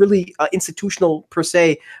retail or really institutional per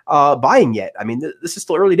se buying yet. I mean, this is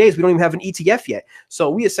still early days. We don't even have an ETF yet. So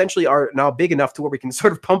we essentially are now big enough to where we can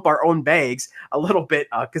sort of pump our own bags a little bit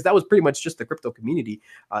because that was pretty much just the crypto community.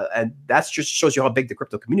 And that just shows you how big the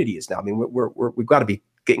crypto community is now. I mean, we've got to be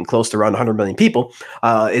getting close to around 100 million people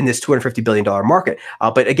in this $250 billion market.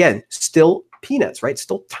 But again, still peanuts, right?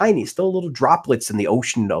 Still tiny, still little droplets in the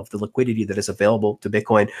ocean of the liquidity that is available to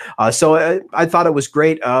Bitcoin. So I thought it was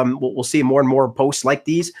great. We'll see more and more posts like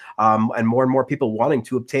these and more people wanting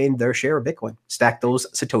to obtain their share of Bitcoin. Stack those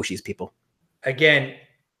Satoshis, people. Again,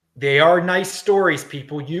 they are nice stories,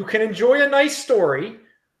 people. You can enjoy a nice story,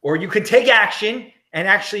 or you can take action and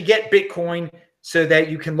actually get Bitcoin so that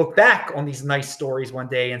you can look back on these nice stories one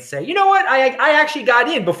day and say, you know what, I actually got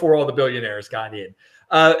in before all the billionaires got in.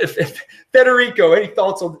 If Federico, any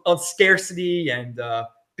thoughts on scarcity and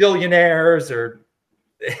billionaires or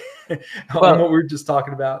on what we were just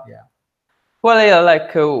talking about? Yeah. Well,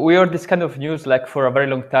 yeah, we heard this kind of news for a very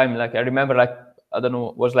long time. I remember I don't know,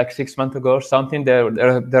 it was 6 months ago or something.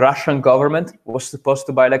 The Russian government was supposed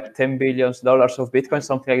to buy $10 billion of Bitcoin,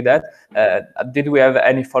 something like that. Did we have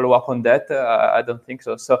any follow up on that? I don't think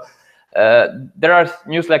so. So there are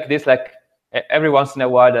news like this, every once in a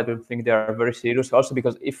while. I don't think they are very serious. Also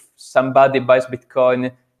because if somebody buys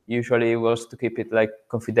Bitcoin, usually it was to keep it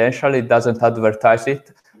confidential. It doesn't advertise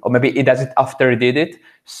it, or maybe it does it after it did it.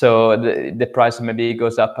 So the price maybe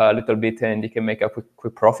goes up a little bit and you can make a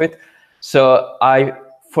quick profit. So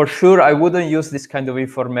for sure, I wouldn't use this kind of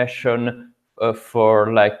information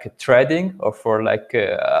for trading or for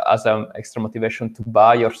as an extra motivation to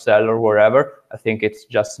buy or sell or wherever. I think it's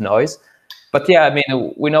just noise. But yeah, I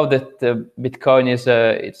mean, we know that Bitcoin is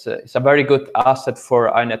a very good asset for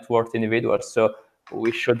high net worth individuals. So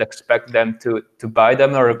we should expect them to buy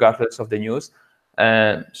them regardless of the news.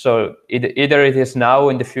 So either it is now,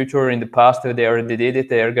 in the future, or in the past, they already did it,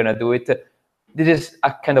 they are going to do it. This is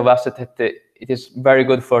a kind of asset that it is very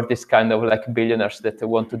good for this kind of billionaires that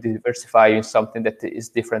want to diversify in something that is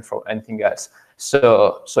different from anything else.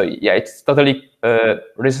 So yeah, it's totally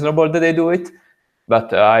reasonable that they do it,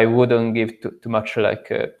 but I wouldn't give too much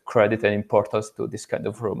credit and importance to this kind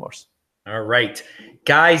of rumors. All right,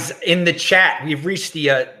 guys, in the chat, we've reached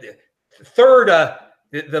the third,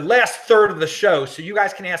 the last third of the show. So you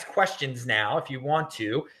guys can ask questions now if you want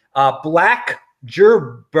to. Black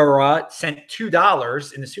Gerbera sent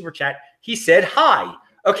 $2 in the super chat. He said, hi.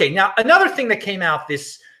 Okay, now another thing that came out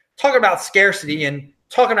talking about scarcity and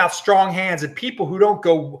talking about strong hands and people who don't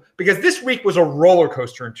go, because this week was a roller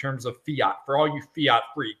coaster in terms of fiat for all you fiat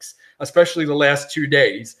freaks, especially the last 2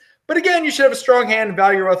 days. But again, you should have a strong hand and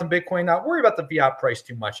value your wealth in Bitcoin, not worry about the fiat price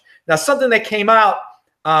too much. Now, something that came out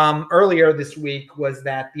earlier this week was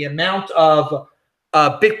that the amount of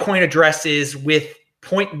Bitcoin addresses with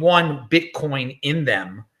 0.1 Bitcoin in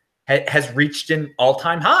them has reached an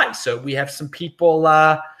all-time high. So we have some people,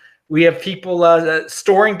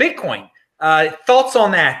 storing Bitcoin. Thoughts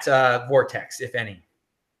on that, Vortex, if any?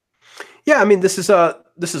 Yeah, I mean, this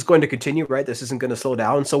is going to continue, right? This isn't going to slow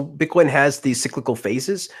down. So Bitcoin has these cyclical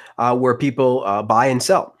phases where people buy and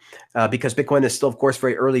sell. Because Bitcoin is still, of course,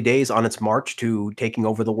 very early days on its march to taking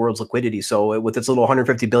over the world's liquidity. So with its little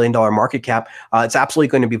 $150 billion market cap, it's absolutely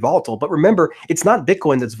going to be volatile. But remember, it's not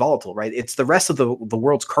Bitcoin that's volatile, right? It's the rest of the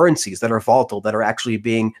world's currencies that are volatile that are actually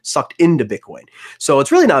being sucked into Bitcoin. So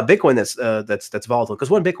it's really not Bitcoin that's volatile, because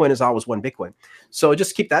one Bitcoin is always one Bitcoin. So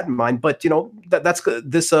just keep that in mind. But that's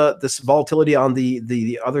this volatility on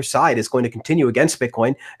the other side is going to continue against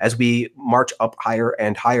Bitcoin as we march up higher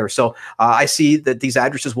and higher. So I see that these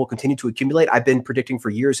addresses will continue to accumulate. I've been predicting for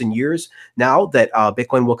years and years now that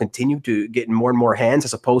Bitcoin will continue to get in more and more hands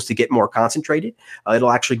as opposed to get more concentrated.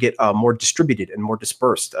 It'll actually get more distributed and more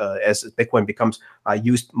dispersed as Bitcoin becomes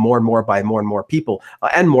used more and more by more and more people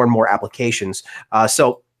and more applications.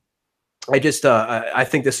 So I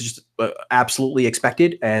think this is just absolutely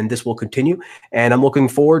expected, and this will continue. And I'm looking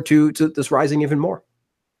forward to this rising even more.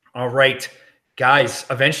 All right. Guys,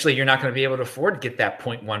 eventually you're not going to be able to afford to get that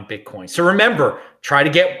 0.1 Bitcoin. So remember, try to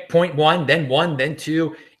get 0.1, then 1, then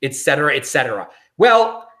 2, et cetera, et cetera.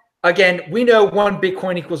 Well, again, we know 1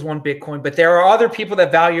 Bitcoin equals 1 Bitcoin, but there are other people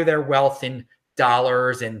that value their wealth in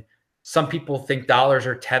dollars, and some people think dollars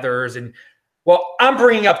are tethers. And well, I'm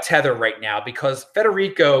bringing up Tether right now because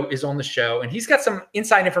Federico is on the show, and he's got some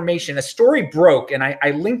inside information. A story broke, and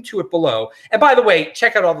I linked to it below. And by the way,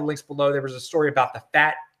 check out all the links below. There was a story about the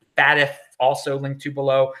FATF, also linked to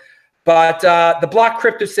below. But the Block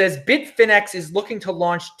Crypto says Bitfinex is looking to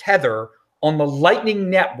launch Tether on the Lightning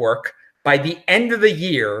Network by the end of the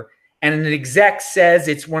year. And an exec says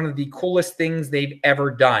it's one of the coolest things they've ever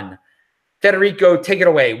done. Federico, take it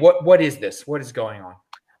away. What is this? What is going on?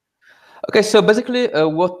 Okay, so basically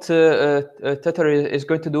what Tether is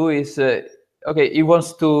going to do is, he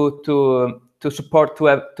wants to support, to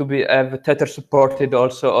have Tether supported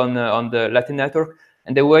also on the Lightning Network.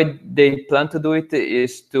 And the way they plan to do it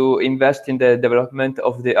is to invest in the development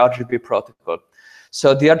of the RGB protocol.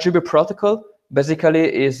 So the RGB protocol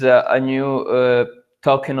basically is a new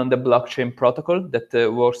token on the blockchain protocol that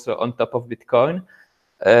works on top of Bitcoin.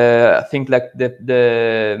 I think like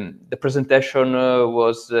the presentation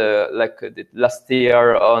was last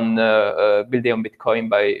year on building on Bitcoin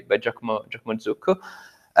by Giacomo Zucco.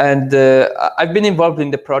 And I've been involved in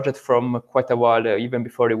the project from quite a while, even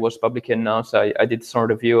before it was publicly announced. I did some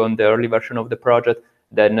review on the early version of the project.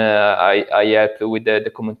 Then I helped with the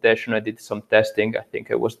documentation. I did some testing. I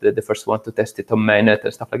think I was the first one to test it on mainnet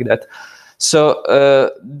and stuff like that. So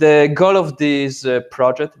the goal of this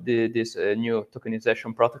project, this new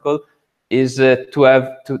tokenization protocol, is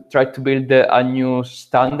to try to build a new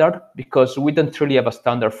standard, because we don't really have a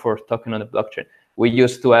standard for token on the blockchain. We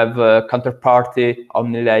used to have Counterparty,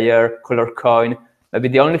 OmniLayer, Colorcoin. Maybe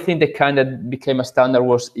the only thing that kind of became a standard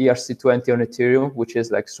was ERC20 on Ethereum, which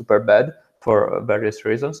is like super bad for various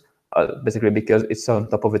reasons. Basically because it's on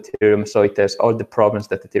top of Ethereum, so it has all the problems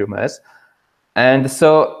that Ethereum has. And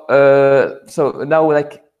so now,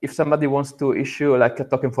 like, if somebody wants to issue like a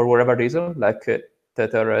token for whatever reason, like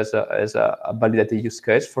Tether as a validated use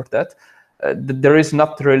case for that, there is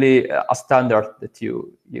not really a standard that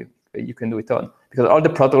you can do it on, because all the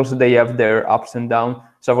protocols, they have their ups and downs.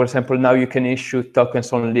 So for example, now you can issue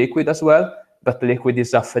tokens on Liquid as well, but Liquid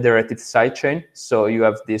is a federated sidechain, so you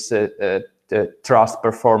have this the trust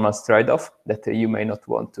performance trade-off that you may not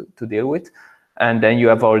want to deal with. And then you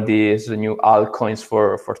have all these new altcoins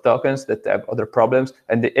for tokens that have other problems.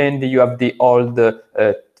 And you have the old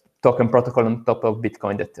token protocol on top of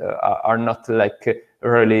Bitcoin that are not like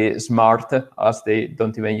really smart, as they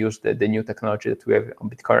don't even use the new technology that we have on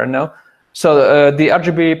Bitcoin right now. So the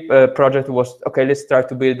RGB project was, okay, let's try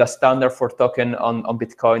to build a standard for token on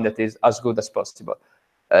Bitcoin that is as good as possible.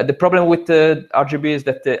 The problem with RGB is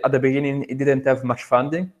that at the beginning it didn't have much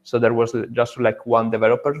funding, so there was just like one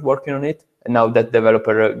developer working on it, and now that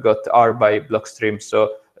developer got hired by Blockstream,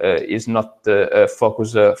 so is not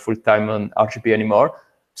focused full-time on RGB anymore.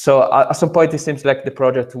 So at some point it seems like the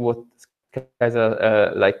project would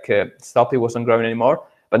stop, it wasn't growing anymore.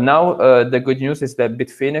 But now the good news is that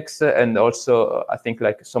Bitfinex and also I think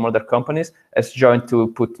like some other companies has joined to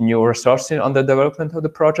put new resources on the development of the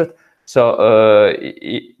project. So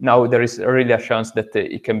now there is really a chance that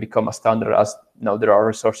it can become a standard, as now there are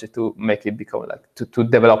resources to make it become like to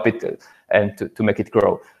develop it and to make it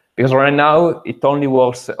grow. Because right now it only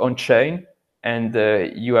works on chain, and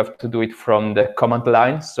you have to do it from the command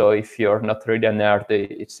line. So if you're not really a nerd,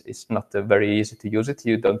 it's not very easy to use it.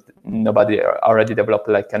 Nobody already developed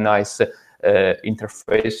like a nice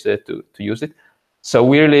interface to use it. So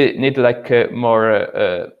we really need like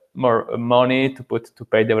more money to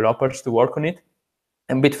pay developers to work on it.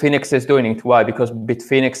 And Bitfinex is doing it. Why? Because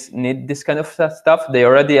Bitfinex need this kind of stuff. They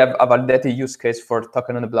already have a validated use case for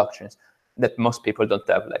token on the blockchains that most people don't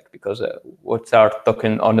have, like, because what are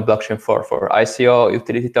token on the blockchain for ICO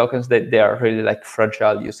utility tokens, they are really like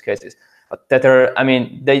fragile use cases. But Tether, I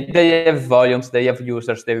mean, they have volumes, they have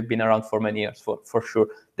users, they've been around for many years, for sure.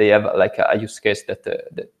 They have like a use case that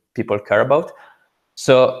people care about.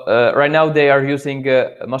 So right now they are using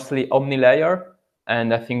mostly OmniLayer,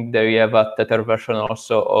 and I think they have a Tether version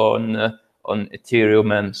also on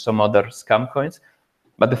Ethereum and some other scam coins.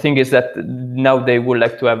 But the thing is that now they would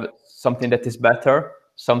like to have something that is better,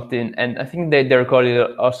 and I think their goal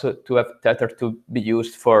is also to have Tether to be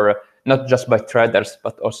used for not just by traders,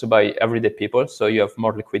 but also by everyday people, so you have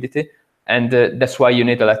more liquidity. And that's why you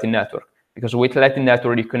need a Lightning Network, because with Lightning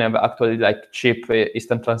Network, you can have actually like cheap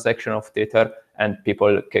instant transaction of Tether, and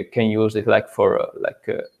people can use it like for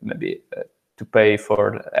maybe to pay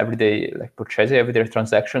for everyday like purchasing, everyday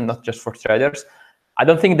transaction, not just for traders. I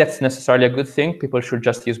don't think that's necessarily a good thing. People should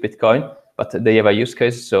just use Bitcoin, but they have a use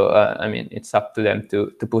case. So, I mean, it's up to them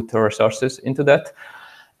to put the resources into that.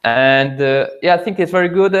 And yeah, I think it's very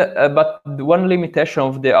good. But the one limitation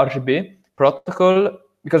of the RGB protocol,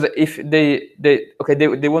 because if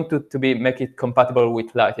they want to make it compatible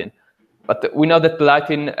with Lightning. But we know that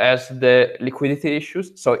Lightning has the liquidity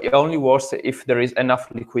issues, so it only works if there is enough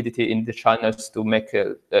liquidity in the channels to make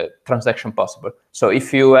a transaction possible. So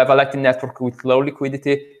if you have a Lightning Network with low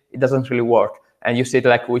liquidity, it doesn't really work. And you see it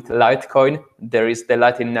like with Litecoin, there is the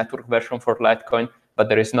Lightning Network version for Litecoin, but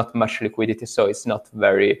there is not much liquidity, so it's not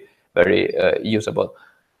very, very usable.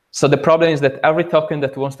 So the problem is that every token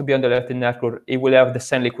that wants to be on the Lightning Network, it will have the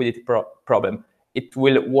same liquidity problem. It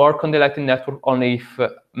will work on the Lightning Network only if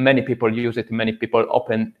many people use it, many people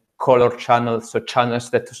open color channels, so channels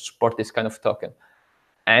that support this kind of token.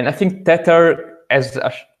 And I think Tether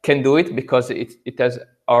can do it because it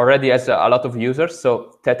already has a lot of users,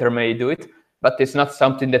 so Tether may do it, but it's not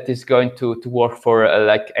something that is going to work for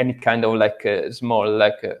like any kind of like small,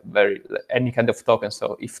 like any kind of token.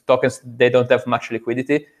 So if tokens, they don't have much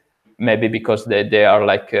liquidity, maybe because they are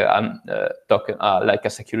like token, like a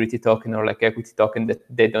security token or like equity token that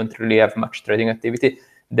they don't really have much trading activity,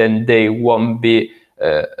 then they won't be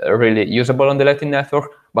really usable on the Lightning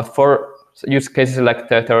Network. But for use cases like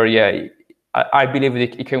Tether, yeah, I believe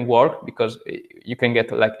it can work because you can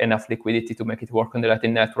get like enough liquidity to make it work on the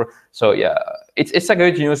Lightning Network. So yeah, it's a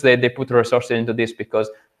good news that they put resources into this, because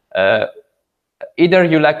either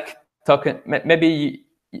you like token, maybe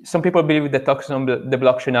some people believe that tokens on the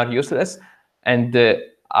blockchain are useless, and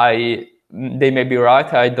they may be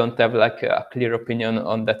right. I don't have like a clear opinion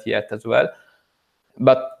on that yet as well.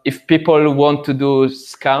 But if people want to do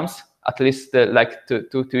scams, at least like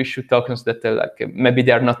to issue tokens that like maybe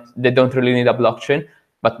they don't really need a blockchain,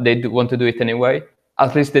 but they want to do it anyway.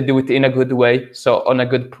 At least they do it in a good way. So on a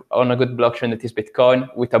good blockchain that is Bitcoin,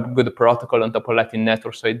 with a good protocol on top of Lightning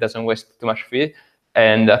Network, so it doesn't waste too much fee.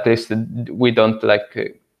 And at least we don't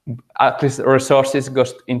like at least resources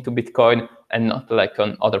goes into Bitcoin and not like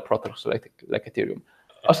on other protocols like Ethereum.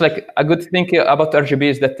 Also, like a good thing about RGB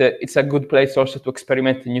is that it's a good place also to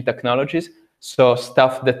experiment new technologies. So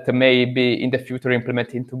stuff that may be in the future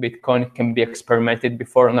implemented into Bitcoin can be experimented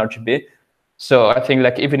before on RGB. So I think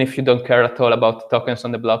like even if you don't care at all about tokens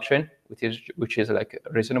on the blockchain, which is like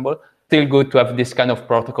reasonable, still good to have this kind of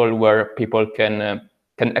protocol where people can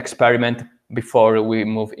experiment before we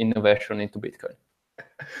move innovation into Bitcoin.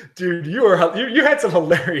 Dude, you had some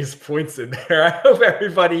hilarious points in there. I hope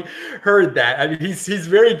everybody heard that. I mean, he's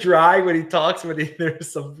very dry when he talks, but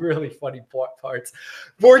there's some really funny parts.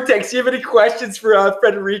 Vortex, do you have any questions for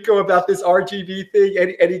Federico about this RGB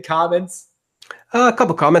thing? Any comments? A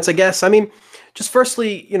couple comments, I guess. I mean, just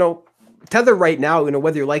firstly, Tether right now,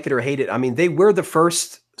 whether you like it or hate it, I mean, they were the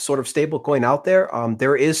first sort of stable coin out there.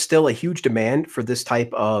 There is still a huge demand for this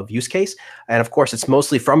type of use case, and of course, it's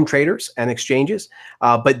mostly from traders and exchanges.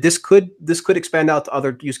 But this could expand out to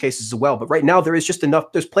other use cases as well. But right now, there is just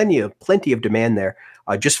enough. There's plenty of demand there.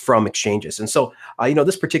 Just from exchanges. And so,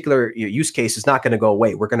 this particular use case is not going to go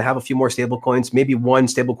away. We're going to have a few more stable coins. Maybe one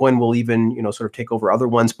stable coin will even, sort of take over other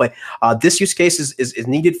ones. But this use case is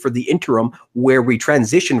needed for the interim where we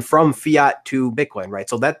transition from fiat to Bitcoin, right?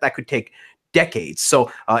 So that could take decades.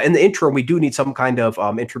 So in the interim, we do need some kind of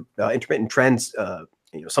intermittent trends,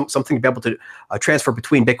 something to be able to transfer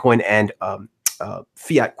between Bitcoin and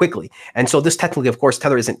fiat quickly. And so this technically, of course,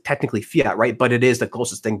 Tether isn't technically fiat, right? But it is the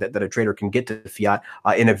closest thing that a trader can get to fiat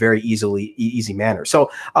in a very easy manner. So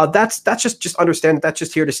that's just understand that that's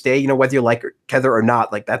just here to stay, whether you like Tether or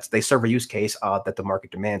not, like they serve a use case that the market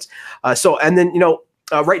demands. And then,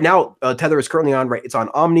 right now, Tether is currently on, right? It's on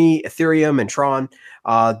Omni, Ethereum, and Tron.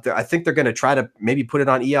 I think they're going to try to maybe put it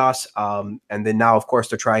on EOS. And then now, of course,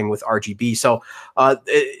 they're trying with RGB. So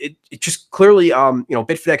it just clearly,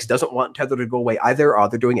 Bitfinex doesn't want Tether to go away either.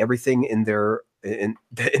 They're doing everything in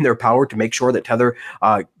their power to make sure that Tether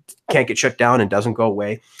can't get shut down and doesn't go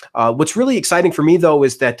away. What's really exciting for me, though,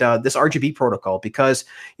 is that this RGB protocol, because,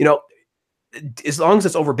 as long as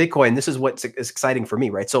it's over Bitcoin, this is what's exciting for me,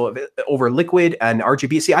 right? So over Liquid and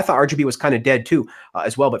RGB, see, I thought RGB was kind of dead too,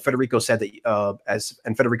 as well. But Federico said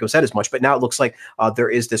that, Federico said as much. But now it looks like there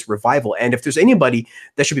is this revival. And if there's anybody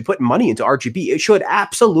that should be putting money into RGB, it should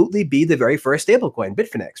absolutely be the very first stablecoin,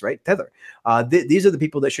 Bitfinex, right? Tether. These are the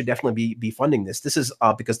people that should definitely be funding this. This is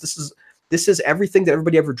because this is everything that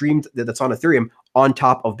everybody ever dreamed that's on Ethereum on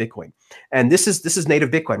top of Bitcoin. And this is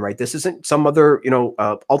native Bitcoin, right? This isn't some other,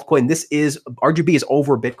 altcoin. This is RGB is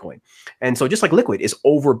over Bitcoin. And so just like Liquid is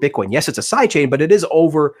over Bitcoin. Yes, it's a sidechain, but it is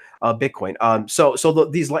over Bitcoin.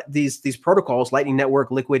 These protocols, Lightning Network,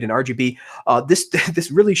 Liquid, and RGB,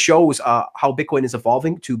 this really shows how Bitcoin is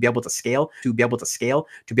evolving to be able to scale, to be able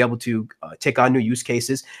to take on new use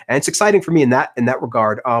cases. And it's exciting for me in that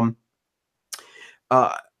regard.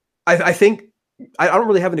 I think I don't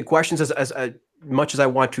really have any questions as much as I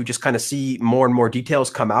want to just kind of see more and more details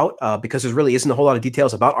come out because there really isn't a whole lot of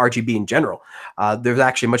details about RGB in general. There's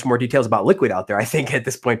actually much more details about Liquid out there, I think, at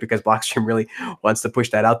this point, because Blockstream really wants to push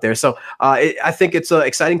that out there. So I think it's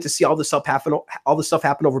exciting to see all this stuff happen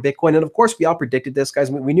over Bitcoin. And of course, we all predicted this, guys.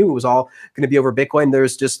 We knew it was all going to be over Bitcoin.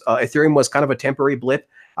 There's just Ethereum was kind of a temporary blip.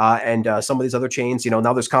 And some of these other chains,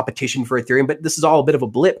 now there's competition for Ethereum, but this is all a bit of a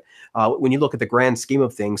blip when you look at the grand scheme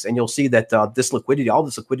of things. And you'll see that all this liquidity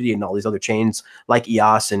in all these other chains like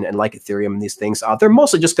EOS and like Ethereum and these things, they're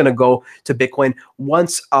mostly just going to go to Bitcoin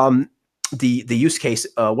once the use cases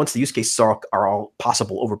are all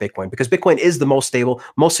possible over Bitcoin, because Bitcoin is the most stable,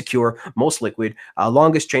 most secure, most liquid,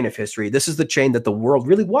 longest chain of history. This is the chain that the world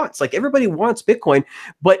really wants. Like, everybody wants Bitcoin,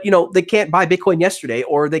 but they can't buy Bitcoin yesterday,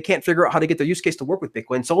 or they can't figure out how to get their use case to work with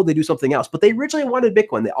Bitcoin, so they do something else. But they originally wanted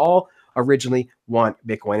Bitcoin. They all originally want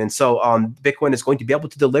Bitcoin. And so Bitcoin is going to be able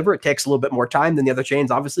to deliver. It takes a little bit more time than the other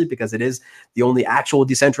chains, obviously, because it is the only actual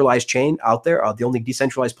decentralized chain out there, the only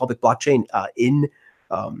decentralized public blockchain in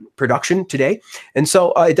production today. And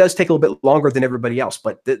so it does take a little bit longer than everybody else,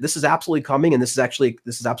 but this is absolutely coming, and this is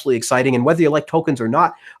absolutely exciting. And whether you like tokens or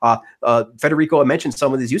not, Federico mentioned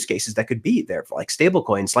some of these use cases that could be there, like stable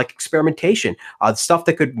coins, like experimentation, stuff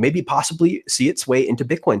that could maybe possibly see its way into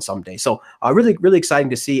Bitcoin someday. So really, really exciting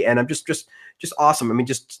to see. And I'm just awesome. I mean,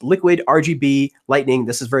 just Liquid, RGB, Lightning,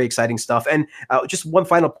 this is very exciting stuff. And just one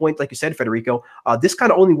final point, like you said, Federico, this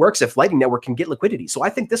kind of only works if Lightning Network can get liquidity. So I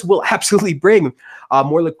think this will absolutely bring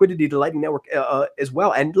more liquidity to Lightning Network as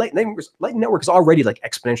well. And Lightning Network is already like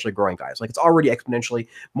exponentially growing, guys. Like, it's already exponentially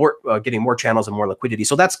more, getting more channels and more liquidity.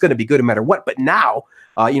 So that's going to be good no matter what. But now,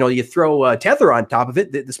 you throw Tether on top of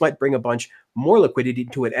it, this might bring a bunch more liquidity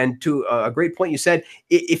to it. And to a great point you said,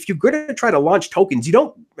 if you're going to try to launch tokens,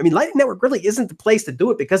 Lightning Network really isn't the place to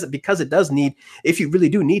do it, because it does need, if you really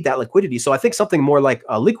do need that liquidity. So I think something more like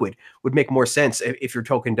Liquid would make more sense if your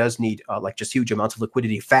token does need like just huge amounts of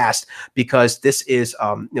liquidity fast, because this is,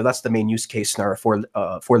 that's the main use case scenario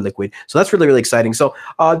for Liquid. So that's really, really exciting. So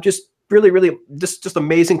just really, just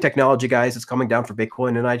amazing technology, guys. It's coming down for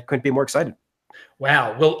Bitcoin, and I couldn't be more excited.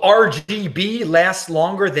 Wow. Will RGB last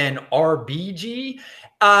longer than RBG?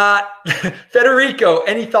 Federico,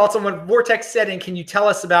 any thoughts on what Vortex said? And can you tell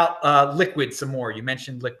us about Liquid some more? You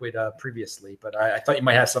mentioned Liquid previously, but I thought you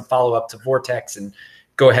might have some follow-up to Vortex, and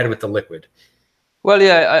go ahead with the Liquid. Well,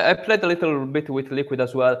 yeah, I played a little bit with Liquid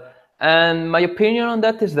as well. And my opinion on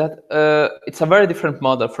that is that it's a very different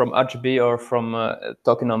model from RGB or from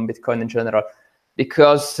token on Bitcoin in general,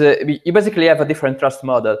 because you basically have a different trust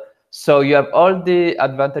model. So you have all the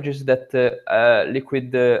advantages that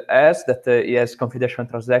Liquid has, that it has confidential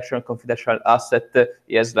transaction, confidential asset, it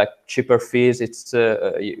has like cheaper fees, it's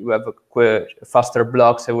you have faster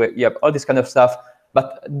blocks, you have all this kind of stuff.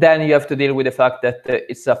 But then you have to deal with the fact that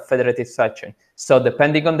it's a federated sidechain. So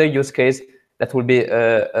depending on the use case, that will be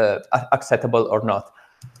acceptable or not.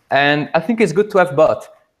 And I think it's good to have both.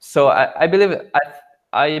 So I believe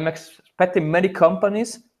I am expecting many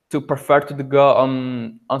companies to prefer to go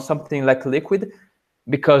on something like Liquid,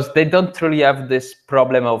 because they don't really have this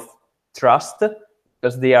problem of trust,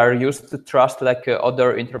 because they are used to trust like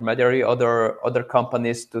other intermediary, other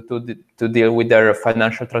companies to deal with their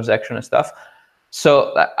financial transaction and stuff.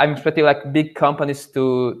 So I'm expecting like big companies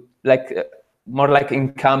to like more like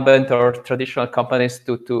incumbent or traditional companies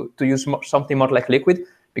to use something more like Liquid,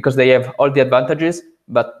 because they have all the advantages,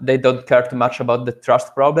 but they don't care too much about the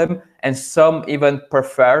trust problem. And some even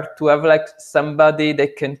prefer to have like somebody they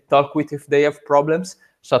can talk with if they have problems.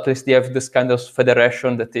 So at least they have this kind of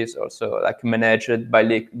federation that is also like managed by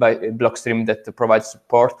Blockstream that provides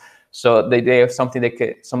support. So they have something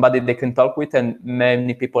somebody they can talk with, and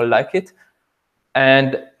many people like it.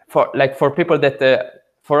 And for other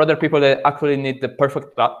people that actually need the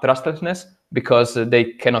perfect trustlessness, because they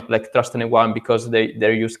cannot like trust anyone, because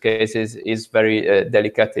their use case is very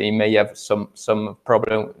delicate. It may have some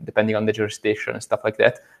problem depending on the jurisdiction and stuff like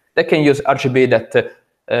that. They can use RGB that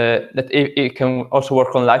it can also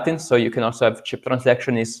work on Lightning, so you can also have chip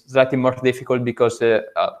transaction. Is slightly more difficult because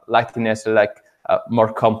Lightning has like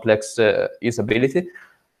more complex usability,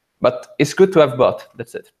 but it's good to have both.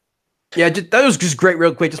 That's it. Yeah, that was just great.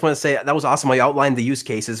 Real quick, just want to say that was awesome. I outlined the use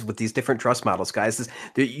cases with these different trust models, guys.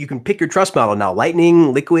 You can pick your trust model now: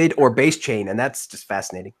 Lightning, Liquid, or Base Chain, and that's just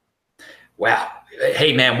fascinating. Wow.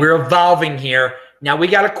 Hey, man, we're evolving here. Now we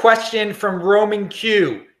got a question from Roman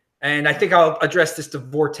Q, and I think I'll address this to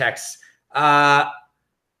Vortex.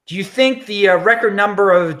 Do you think the record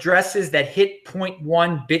number of addresses that hit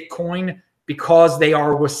 0.1 Bitcoin because they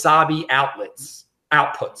are Wasabi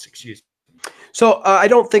outputs? Excuse me. So I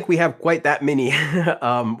don't think we have quite that many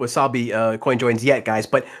Wasabi coin joins yet, guys,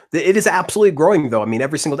 but it is absolutely growing, though. I mean, I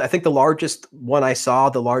think the largest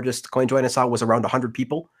coin join I saw was around 100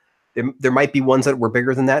 people. There might be ones that were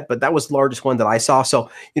bigger than that, but that was the largest one that I saw. So,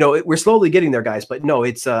 we're slowly getting there, guys, but no,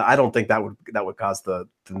 it's I don't think that would cause the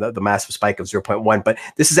massive spike of 0.1, but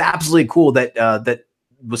this is absolutely cool that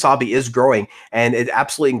Wasabi is growing, and it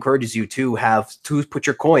absolutely encourages you to put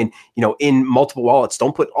your coin, in multiple wallets.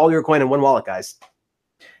 Don't put all your coin in one wallet, guys.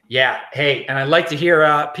 Yeah. Hey, and I'd like to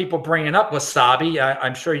hear people bringing up Wasabi.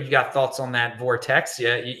 I'm sure you got thoughts on that, Vortex.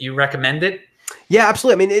 Yeah, you recommend it? Yeah,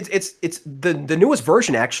 absolutely. I mean, it's the newest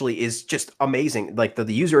version actually is just amazing. Like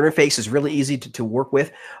the user interface is really easy to work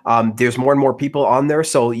with. There's more and more people on there,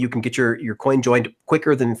 so you can get your coin joined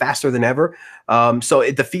faster than ever. So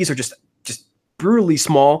the fees are just brutally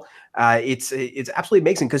small. It's absolutely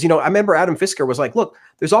amazing, because I remember Adam Fisker was like, look,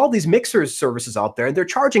 there's all these mixer services out there and they're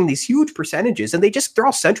charging these huge percentages, and they're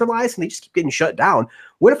all centralized and they just keep getting shut down.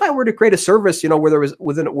 What if I were to create a service,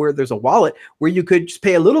 where there's a wallet where you could just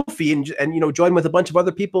pay a little fee and join with a bunch of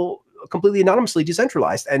other people completely anonymously,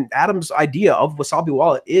 decentralized? And Adam's idea of Wasabi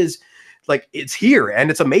Wallet is like, it's here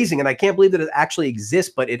and it's amazing, and I can't believe that it actually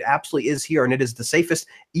exists, but it absolutely is here, and it is the safest,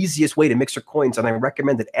 easiest way to mix your coins. And I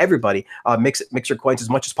recommend that everybody mix your coins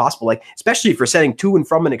as much as possible, like especially if you're sending to and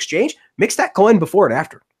from an exchange. Mix that coin before and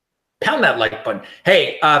after. Pound that like button.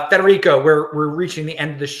 Hey, Federico, we're reaching the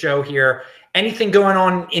end of the show here. Anything going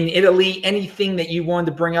on in Italy? Anything that you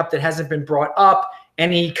wanted to bring up that hasn't been brought up?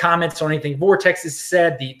 Any comments on anything Vortex has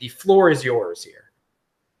said? The floor is yours here.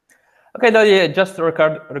 Okay, no, yeah, just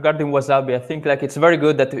regarding Wasabi, I think like it's very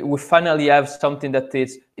good that we finally have something that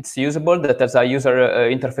it's usable, that has a user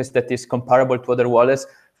interface that is comparable to other wallets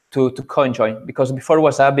to CoinJoin. Because before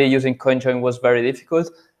Wasabi, using CoinJoin was very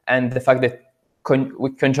difficult, and the fact that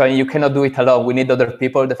with CoinJoin you cannot do it alone. We need other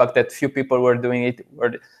people. The fact that few people were doing it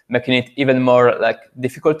were making it even more like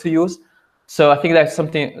difficult to use. So I think that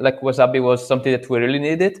something like Wasabi was something that we really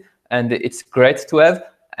needed, and it's great to have.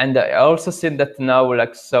 And I also see that now,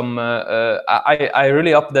 like I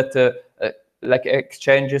really hope that like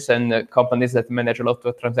exchanges and companies that manage a lot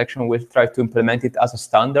of transactions will try to implement it as a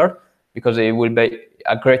standard, because it will be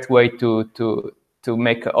a great way to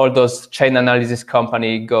make all those chain analysis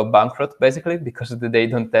companies go bankrupt, basically, because they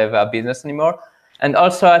don't have a business anymore. And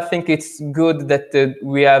also, I think it's good that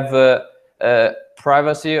we have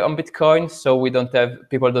privacy on Bitcoin, so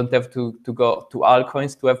people don't have to go to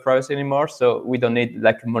altcoins to have privacy anymore. So we don't need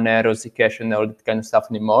like Monero, Zcash, and all that kind of stuff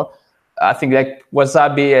anymore. I think like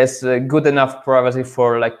Wasabi has good enough privacy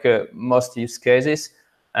for like most use cases,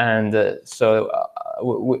 and so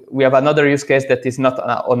we have another use case that is not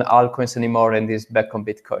on altcoins anymore and is back on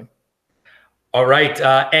Bitcoin. All right.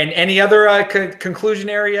 And any other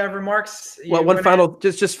conclusionary remarks? Well, one final,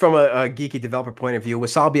 just from a geeky developer point of view,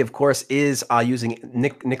 Wasabi, of course, is using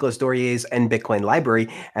Nicolas Dorier's NBitcoin library,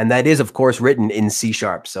 and that is, of course, written in C#.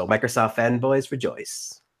 So Microsoft fanboys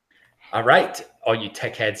rejoice. All right, all you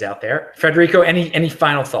tech heads out there. Federico, any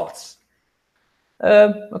final thoughts?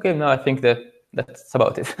 Okay, no, I think that's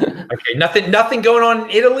about it. Okay, nothing going on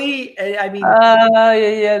in Italy. I mean,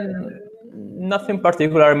 yeah, nothing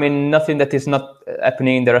particular. I mean, nothing that is not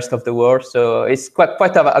happening in the rest of the world. So it's quite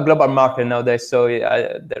a global market nowadays. So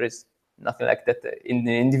there is nothing like that in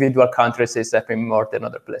the individual countries is happening more than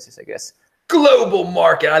other places, I guess. Global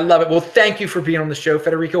market. I love it. Well, thank you for being on the show,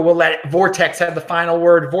 Federico. We'll let Vortex have the final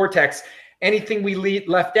word. Vortex, anything we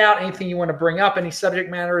left out, anything you want to bring up, any subject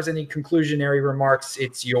matters, any conclusionary remarks,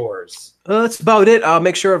 it's yours. That's about it.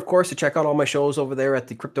 Make sure, of course, to check out all my shows over there at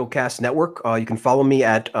the CryptoCast Network. You can follow me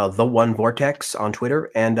at The One Vortex on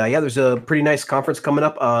Twitter. And yeah, there's a pretty nice conference coming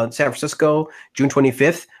up in San Francisco, June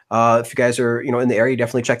 25th. If you guys are in the area,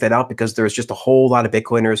 definitely check that out because there's just a whole lot of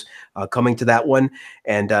Bitcoiners coming to that one,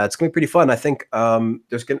 and it's gonna be pretty fun. I think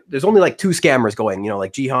there's only like 2 scammers going,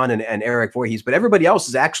 like Jihan and Eric Voorhees, but everybody else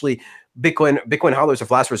is actually Bitcoin hodlers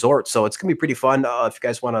of last resort. So it's gonna be pretty fun if you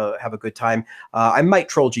guys want to have a good time. I might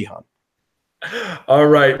troll Jihan. All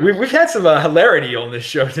right, we've had some hilarity on this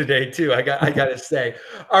show today too. I gotta say.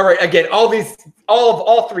 All right, again,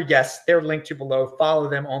 all 3 guests, they're linked to below. Follow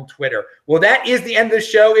them on Twitter. Well, that is the end of the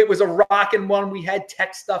show. It was a rockin' one. We had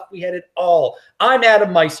tech stuff. We had it all. I'm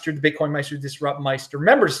Adam Meister, the Bitcoin Meister, Disrupt Meister.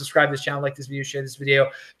 Remember to subscribe to this channel, like this video, share this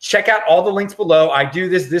video. Check out all the links below. I do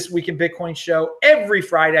this Week in Bitcoin show every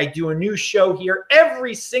Friday. I do a new show here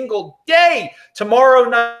every single day. Tomorrow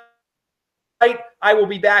night, I will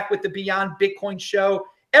be back with the Beyond Bitcoin show.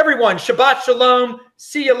 Everyone, Shabbat Shalom.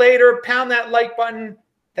 See you later. Pound that like button.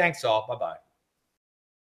 Thanks all. Bye-bye.